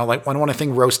 Yeah. I don't want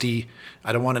anything roasty.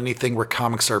 I don't want anything where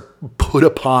comics are put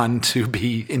upon to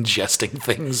be ingesting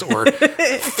things or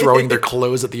throwing their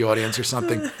clothes at the audience or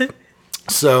something.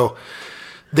 So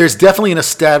there's definitely an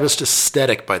established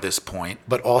aesthetic by this point,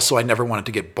 but also I never want it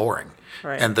to get boring.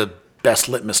 Right. And the best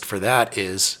litmus for that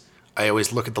is I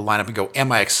always look at the lineup and go,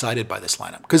 am I excited by this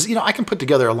lineup? Because, I can put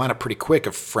together a lineup pretty quick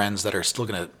of friends that are still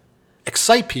going to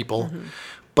excite people.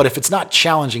 But if it's not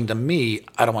challenging to me,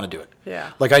 I don't want to do it.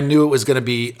 Yeah. Like I knew it was going to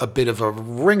be a bit of a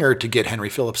ringer to get Henry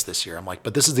Phillips this year. I'm like,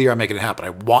 but this is the year I'm making it happen. I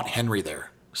want Henry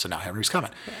there. So now Henry's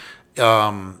coming.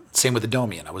 Yeah. Same with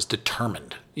Adomian. I was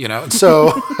determined, And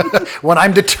so when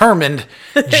I'm determined,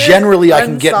 generally I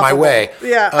can get my way.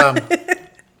 Yeah.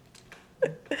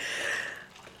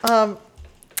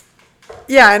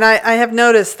 And I have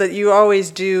noticed that you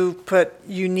always do put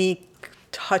unique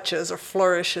touches or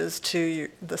flourishes to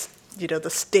the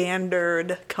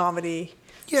standard comedy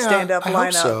stand-up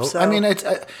lineup. Hope so. I mean,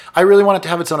 I really want it to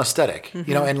have its own aesthetic, and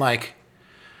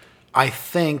I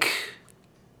think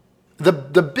the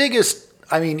biggest,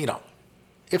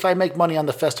 if I make money on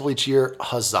the festival each year,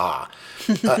 huzzah.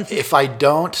 If I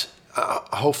don't,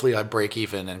 hopefully I break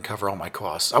even and cover all my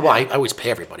costs. Well, I always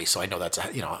pay everybody, so I know that's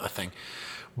a thing.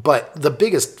 But the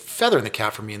biggest feather in the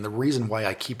cap for me, and the reason why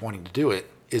I keep wanting to do it,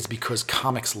 is because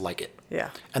comics like it.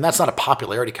 Yeah. And that's not a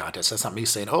popularity contest. That's not me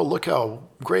saying, oh, look how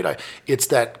great it's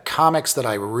that comics that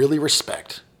I really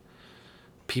respect,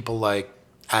 people like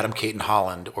Adam Caton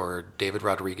Holland or David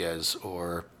Rodriguez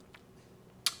or,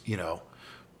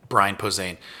 Brian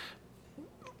Posehn,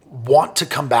 want to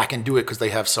come back and do it because they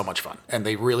have so much fun and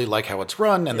they really like how it's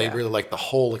run and they really like the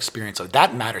whole experience of it.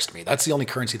 That matters to me. That's the only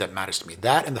currency that matters to me.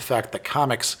 That and the fact that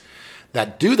comics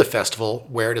that do the festival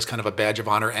wear it as kind of a badge of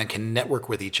honor and can network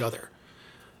with each other.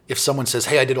 If someone says,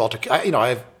 hey, I did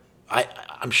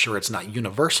I'm sure it's not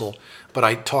universal, but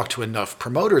I talk to enough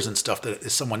promoters and stuff that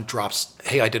if someone drops,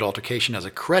 hey, I did Altercation as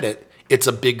a credit, it's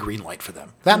a big green light for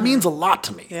them. That means a lot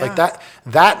to me. Yeah. Like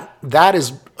that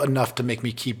is enough to make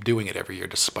me keep doing it every year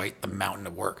despite the mountain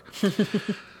of work.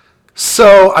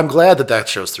 So I'm glad that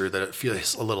shows through, that it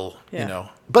feels a little,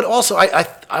 but also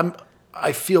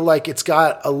I feel like it's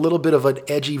got a little bit of an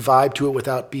edgy vibe to it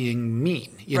without being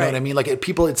mean. You know what I mean? Like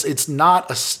it's not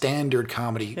a standard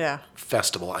comedy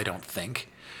festival, I don't think.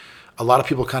 A lot of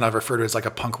people kind of refer to it as like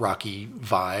a punk rocky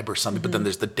vibe or something, but then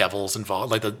there's the devils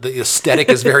involved. Like the aesthetic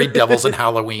is very devils and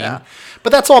Halloween. Yeah.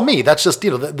 But that's all me. That's just,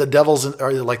 the devils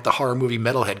are like the horror movie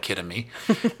metalhead kid in me.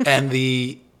 And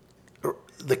the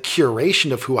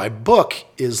curation of who I book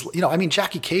is,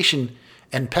 Jackie Cation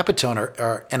and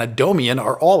Pepitone and Adomian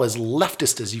are all as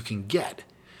leftist as you can get.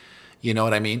 You know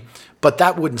what I mean? But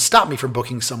that wouldn't stop me from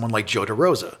booking someone like Joe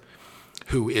DeRosa,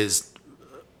 who is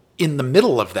in the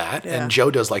middle of that. Yeah. And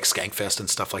Joe does like Skankfest and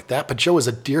stuff like that. But Joe is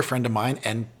a dear friend of mine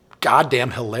and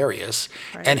goddamn hilarious.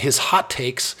 Right. And his hot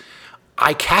takes,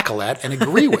 I cackle at and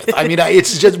agree with. I mean,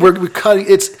 it's just, we're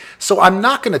cutting, so I'm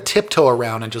not going to tiptoe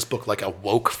around and just book like a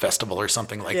woke festival or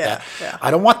something like that. Yeah.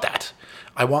 I don't want that.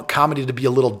 I want comedy to be a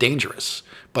little dangerous,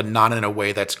 but not in a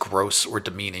way that's gross or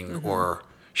demeaning or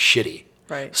shitty.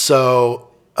 Right.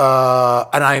 So,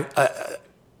 and I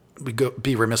would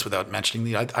be remiss without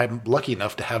mentioning I'm lucky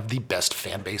enough to have the best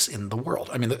fan base in the world.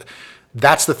 I mean,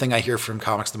 that's the thing I hear from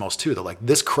comics the most too. They're like,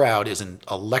 this crowd is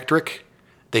electric.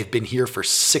 They've been here for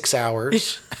 6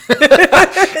 hours.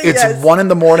 It's 1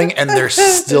 a.m. and they're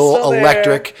still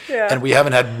electric. Yeah. And we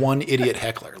haven't had one idiot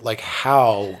heckler. Like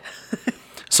how...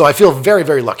 So I feel very,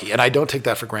 very lucky, and I don't take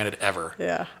that for granted ever.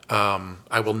 Yeah.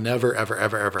 I will never, ever,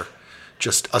 ever, ever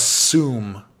just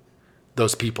assume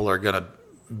those people are going to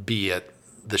be at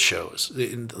the shows,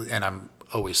 and I'm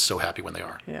always so happy when they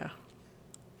are. Yeah.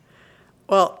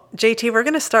 Well, JT, we're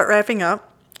going to start wrapping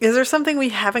up. Is there something we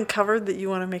haven't covered that you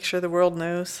want to make sure the world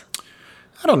knows?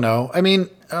 I don't know. I mean,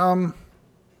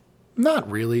 not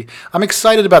really. I'm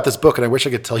excited about this book, and I wish I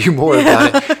could tell you more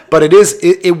about it. But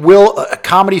it will.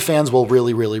 Comedy fans will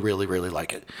really, really, really, really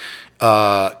like it.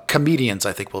 Comedians,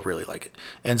 I think, will really like it.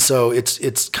 And so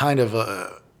it's kind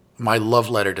of my love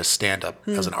letter to stand up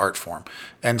as an art form.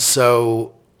 And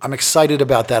so I'm excited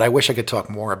about that. I wish I could talk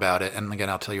more about it. And again,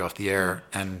 I'll tell you off the air.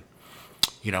 And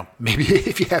maybe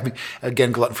if you have me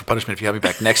again, glutton for punishment. If you have me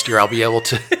back next year, I'll be able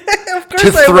to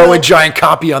throw a giant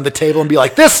copy on the table and be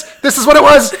like, this is what it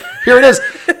was. Here it is.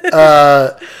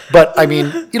 But I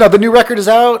mean, the new record is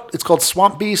out. It's called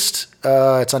Swamp Beast.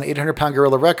 It's on 800 Pound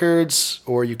Gorilla Records,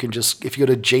 or you can just, if you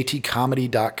go to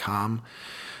jtcomedy.com,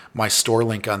 my store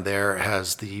link on there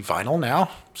has the vinyl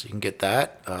now. So you can get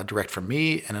that direct from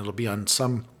me, and it'll be on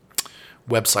some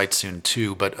website soon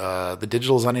too. But the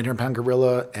digital is on 800 Pound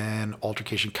Gorilla, and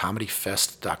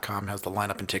altercationcomedyfest.com has the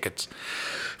lineup and tickets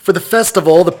for the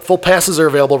festival. The full passes are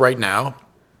available right now,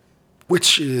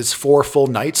 which is 4 full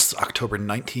nights, October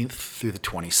 19th through the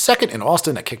 22nd in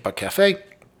Austin at Kickbutt Cafe.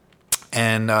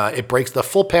 And the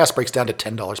full pass breaks down to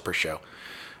 $10 per show,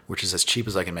 which is as cheap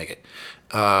as I can make it.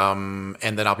 And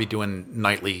then I'll be doing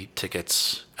nightly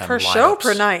tickets and per lineups. show,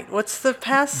 per night. What's the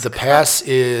pass? The pass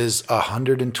is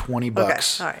 $120.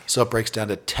 Okay. All right. So it breaks down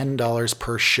to $10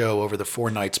 per show over the 4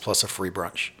 nights plus a free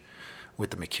brunch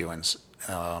with the McEwens.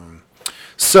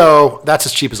 So that's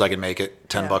as cheap as I can make it.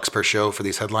 $10 per show for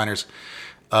these headliners,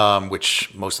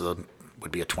 which most of them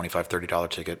would be a $25, $30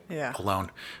 ticket alone.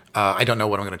 I don't know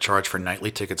what I'm going to charge for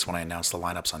nightly tickets when I announce the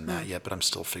lineups on that yet, but I'm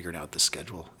still figuring out the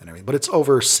schedule and everything. But it's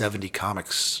over 70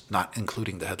 comics, not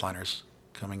including the headliners,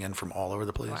 coming in from all over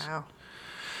the place. Wow.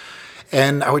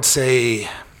 And I would say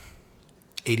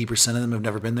 80% of them have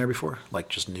never been there before, like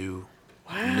just new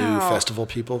festival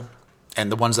people.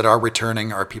 And the ones that are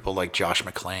returning are people like Josh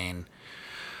McClain,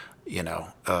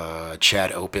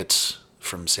 Chad Opitz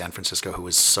from San Francisco, who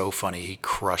was so funny. He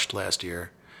crushed last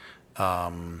year.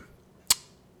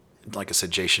 Like I said,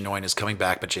 Jay Chenoine is coming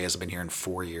back, but Jay hasn't been here in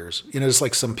 4 years. Just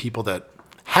like some people that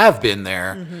have been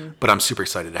there, but I'm super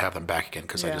excited to have them back again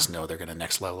because I just know they're going to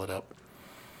next level it up.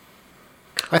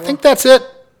 Cool. I think that's it.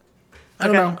 I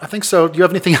don't know. I think so. Do you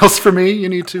have anything else for me? You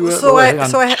need to.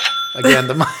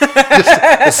 Again,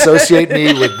 just associate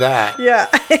me with that. Yeah.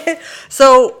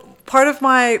 So part of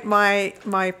my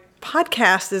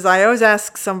podcast is I always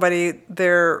ask somebody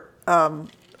their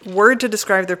word to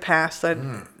describe their past.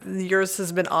 Yours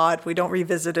has been odd. We don't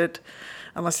revisit it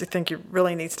unless you think it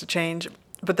really needs to change.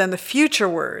 But then the future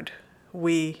word,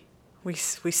 we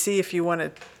see if you want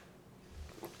to.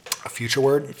 A future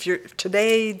word? If you're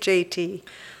today, JT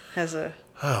has a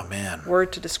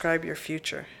word to describe your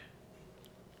future.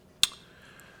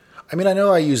 I mean, I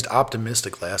know I used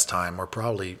optimistic last time, or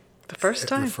probably the first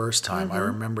time. I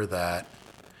remember that.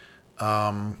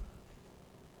 I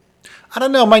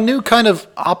don't know. My new kind of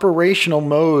operational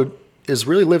mode is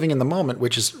really living in the moment,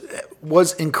 which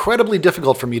was incredibly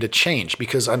difficult for me to change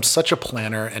because I'm such a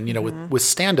planner. And, with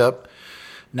stand-up,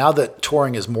 now that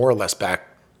touring is more or less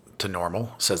back to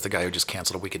normal, says the guy who just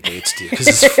canceled a week of dates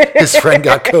because his friend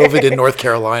got COVID in North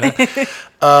Carolina.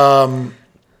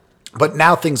 But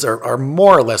now things are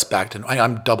more or less back to.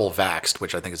 I'm double vaxxed,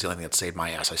 which I think is the only thing that saved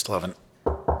my ass. I still haven't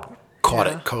caught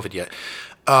it, COVID yet.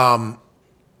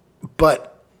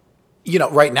 But,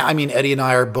 right now, I mean, Eddie and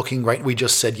I are booking, right? We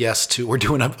just said yes to, we're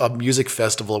doing a music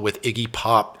festival with Iggy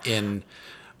Pop in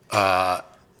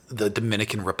the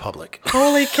Dominican Republic.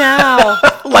 Holy cow.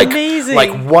 Amazing.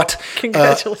 Like what?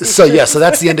 Congratulations. So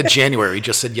that's the end of January. We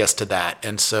just said yes to that.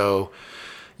 And so,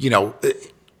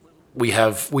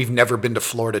 we've never been to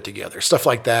Florida together, stuff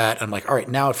like that. And I'm like, all right,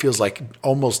 now it feels like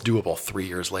almost doable 3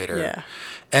 years later. Yeah.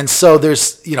 And so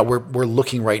there's, we're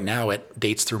looking right now at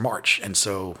dates through March. And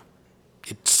so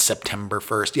it's September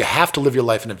 1st. You have to live your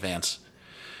life in advance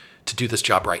to do this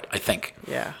job right, I think.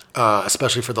 Yeah.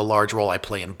 Especially for the large role I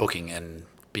play in booking and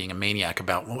being a maniac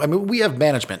about, we have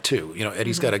management too.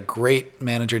 Eddie's got a great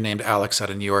manager named Alex out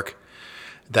of New York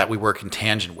that we work in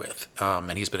tangent with.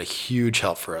 And he's been a huge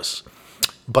help for us.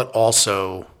 But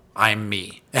also, I'm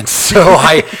me. And so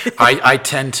I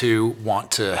tend to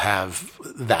want to have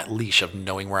that leash of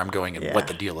knowing where I'm going and what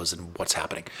the deal is and what's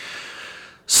happening.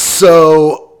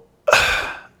 So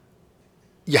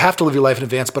you have to live your life in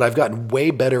advance, but I've gotten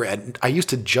way better at, I used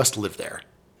to just live there.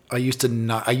 I used to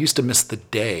miss the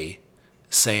day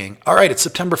saying, all right, it's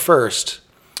September 1st.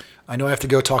 I know I have to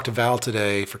go talk to Val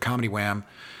today for Comedy Wham,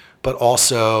 but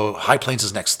also High Plains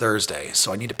is next Thursday.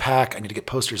 So I need to pack, I need to get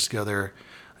posters together.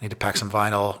 I need to pack some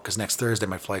vinyl because next Thursday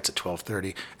my flight's at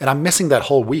 12:30. And I'm missing that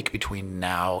whole week between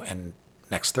now and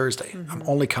next Thursday. I'm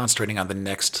only concentrating on the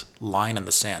next line in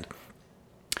the sand.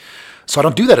 So I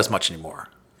don't do that as much anymore.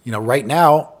 Right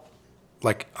now,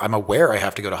 like I'm aware I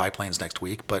have to go to High Plains next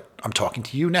week, but I'm talking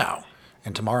to you now.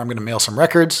 And tomorrow I'm going to mail some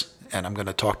records and I'm going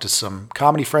to talk to some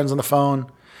comedy friends on the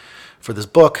phone for this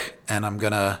book. And I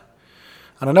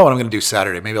don't know what I'm going to do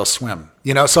Saturday. Maybe I'll swim.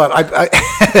 So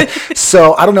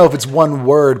so I don't know if it's one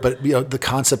word, but the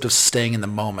concept of staying in the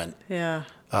moment. Yeah.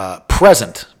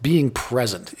 Being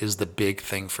present is the big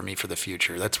thing for me for the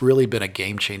future. That's really been a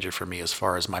game changer for me as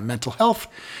far as my mental health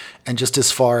and just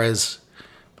as far as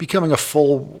becoming a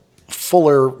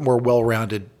fuller, more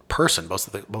well-rounded person,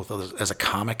 both of those, as a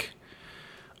comic,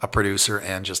 a producer,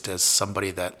 and just as somebody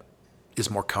that is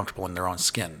more comfortable in their own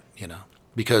skin,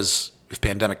 because if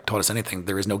pandemic taught us anything,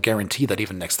 there is no guarantee that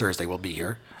even next Thursday we'll be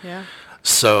here. Yeah.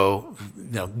 So,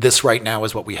 this right now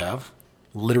is what we have.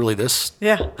 Literally this.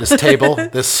 Yeah. This table,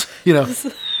 this,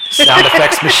 sound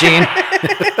effects machine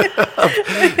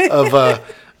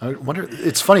I wonder,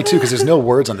 it's funny too, because there's no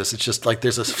words on this. It's just like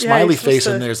there's a smiley face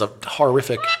and there's a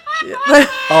horrific. Yeah.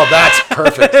 Oh, that's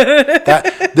perfect.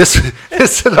 This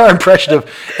is our impression of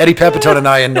Eddie Pepitone and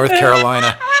I in North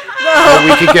Carolina a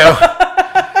week ago.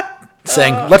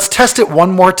 Saying, let's test it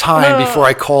one more time before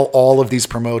I call all of these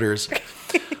promoters.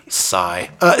 Sigh.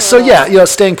 So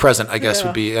staying present, I guess,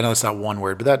 would be, I know it's not one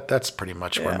word, but that's pretty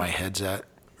much where my head's at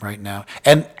right now.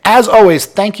 And as always,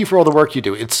 thank you for all the work you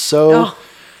do. It's so,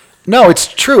 no, it's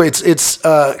true. It's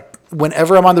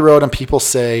whenever I'm on the road and people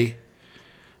say,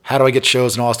 how do I get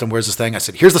shows in Austin? Where's this thing? I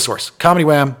said, here's the source. Comedy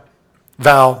Wham,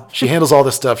 Val, she handles all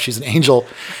this stuff. She's an angel.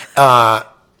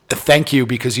 Thank you,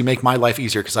 because you make my life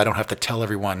easier because I don't have to tell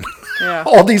everyone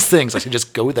all these things. I can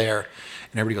just go there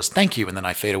and everybody goes, thank you. And then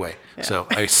I fade away. Yeah. So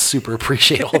I super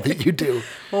appreciate all that you do.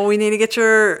 Well, we need to get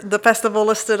the festival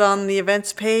listed on the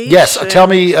events page. Yes. Tell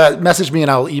me, message me and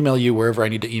I'll email you wherever I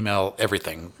need to email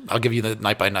everything. I'll give you the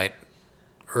night by night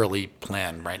early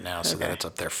plan right now so that it's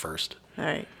up there first. All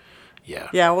right. Yeah.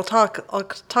 Yeah. I'll talk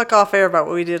off air about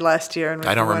what we did last year. And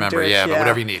I don't remember. But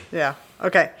whatever you need. Yeah.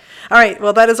 Okay. All right.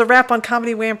 Well, that is a wrap on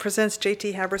Comedy Wham presents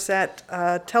JT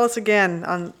Habersat. Tell us again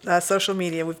on social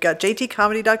media. We've got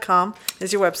jtcomedy.com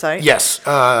is your website. Yes.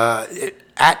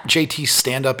 At JT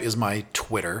Standup is my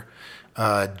Twitter.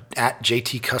 At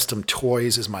JT Custom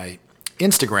Toys is my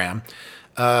Instagram.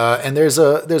 And there's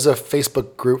a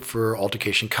Facebook group for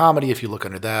Altercation Comedy if you look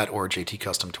under that, or JT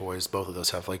Custom Toys. Both of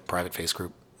those have like private face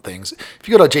group things. If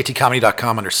you go to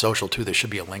jtcomedy.com under social too, there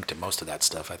should be a link to most of that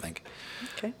stuff, I think.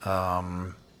 Okay.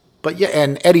 But yeah,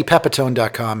 and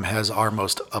EddiePepitone.com has our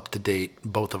most up-to-date,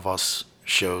 both of us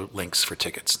show links for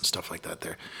tickets and stuff like that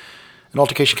there. And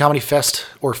Altercation Comedy Fest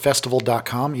or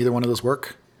Festival.com, either one of those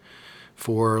work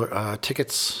for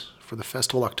tickets for the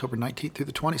festival October 19th through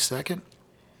the 22nd.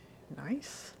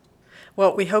 Nice.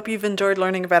 Well, we hope you've enjoyed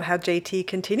learning about how JT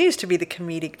continues to be the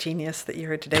comedic genius that you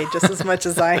heard today, just as much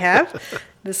as I have.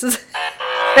 This has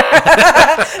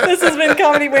been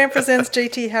Comedy Wham presents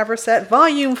JT Habersat,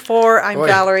 Volume 4. I'm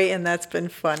Valerie, and that's been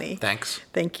funny. Thanks.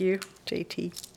 Thank you, JT.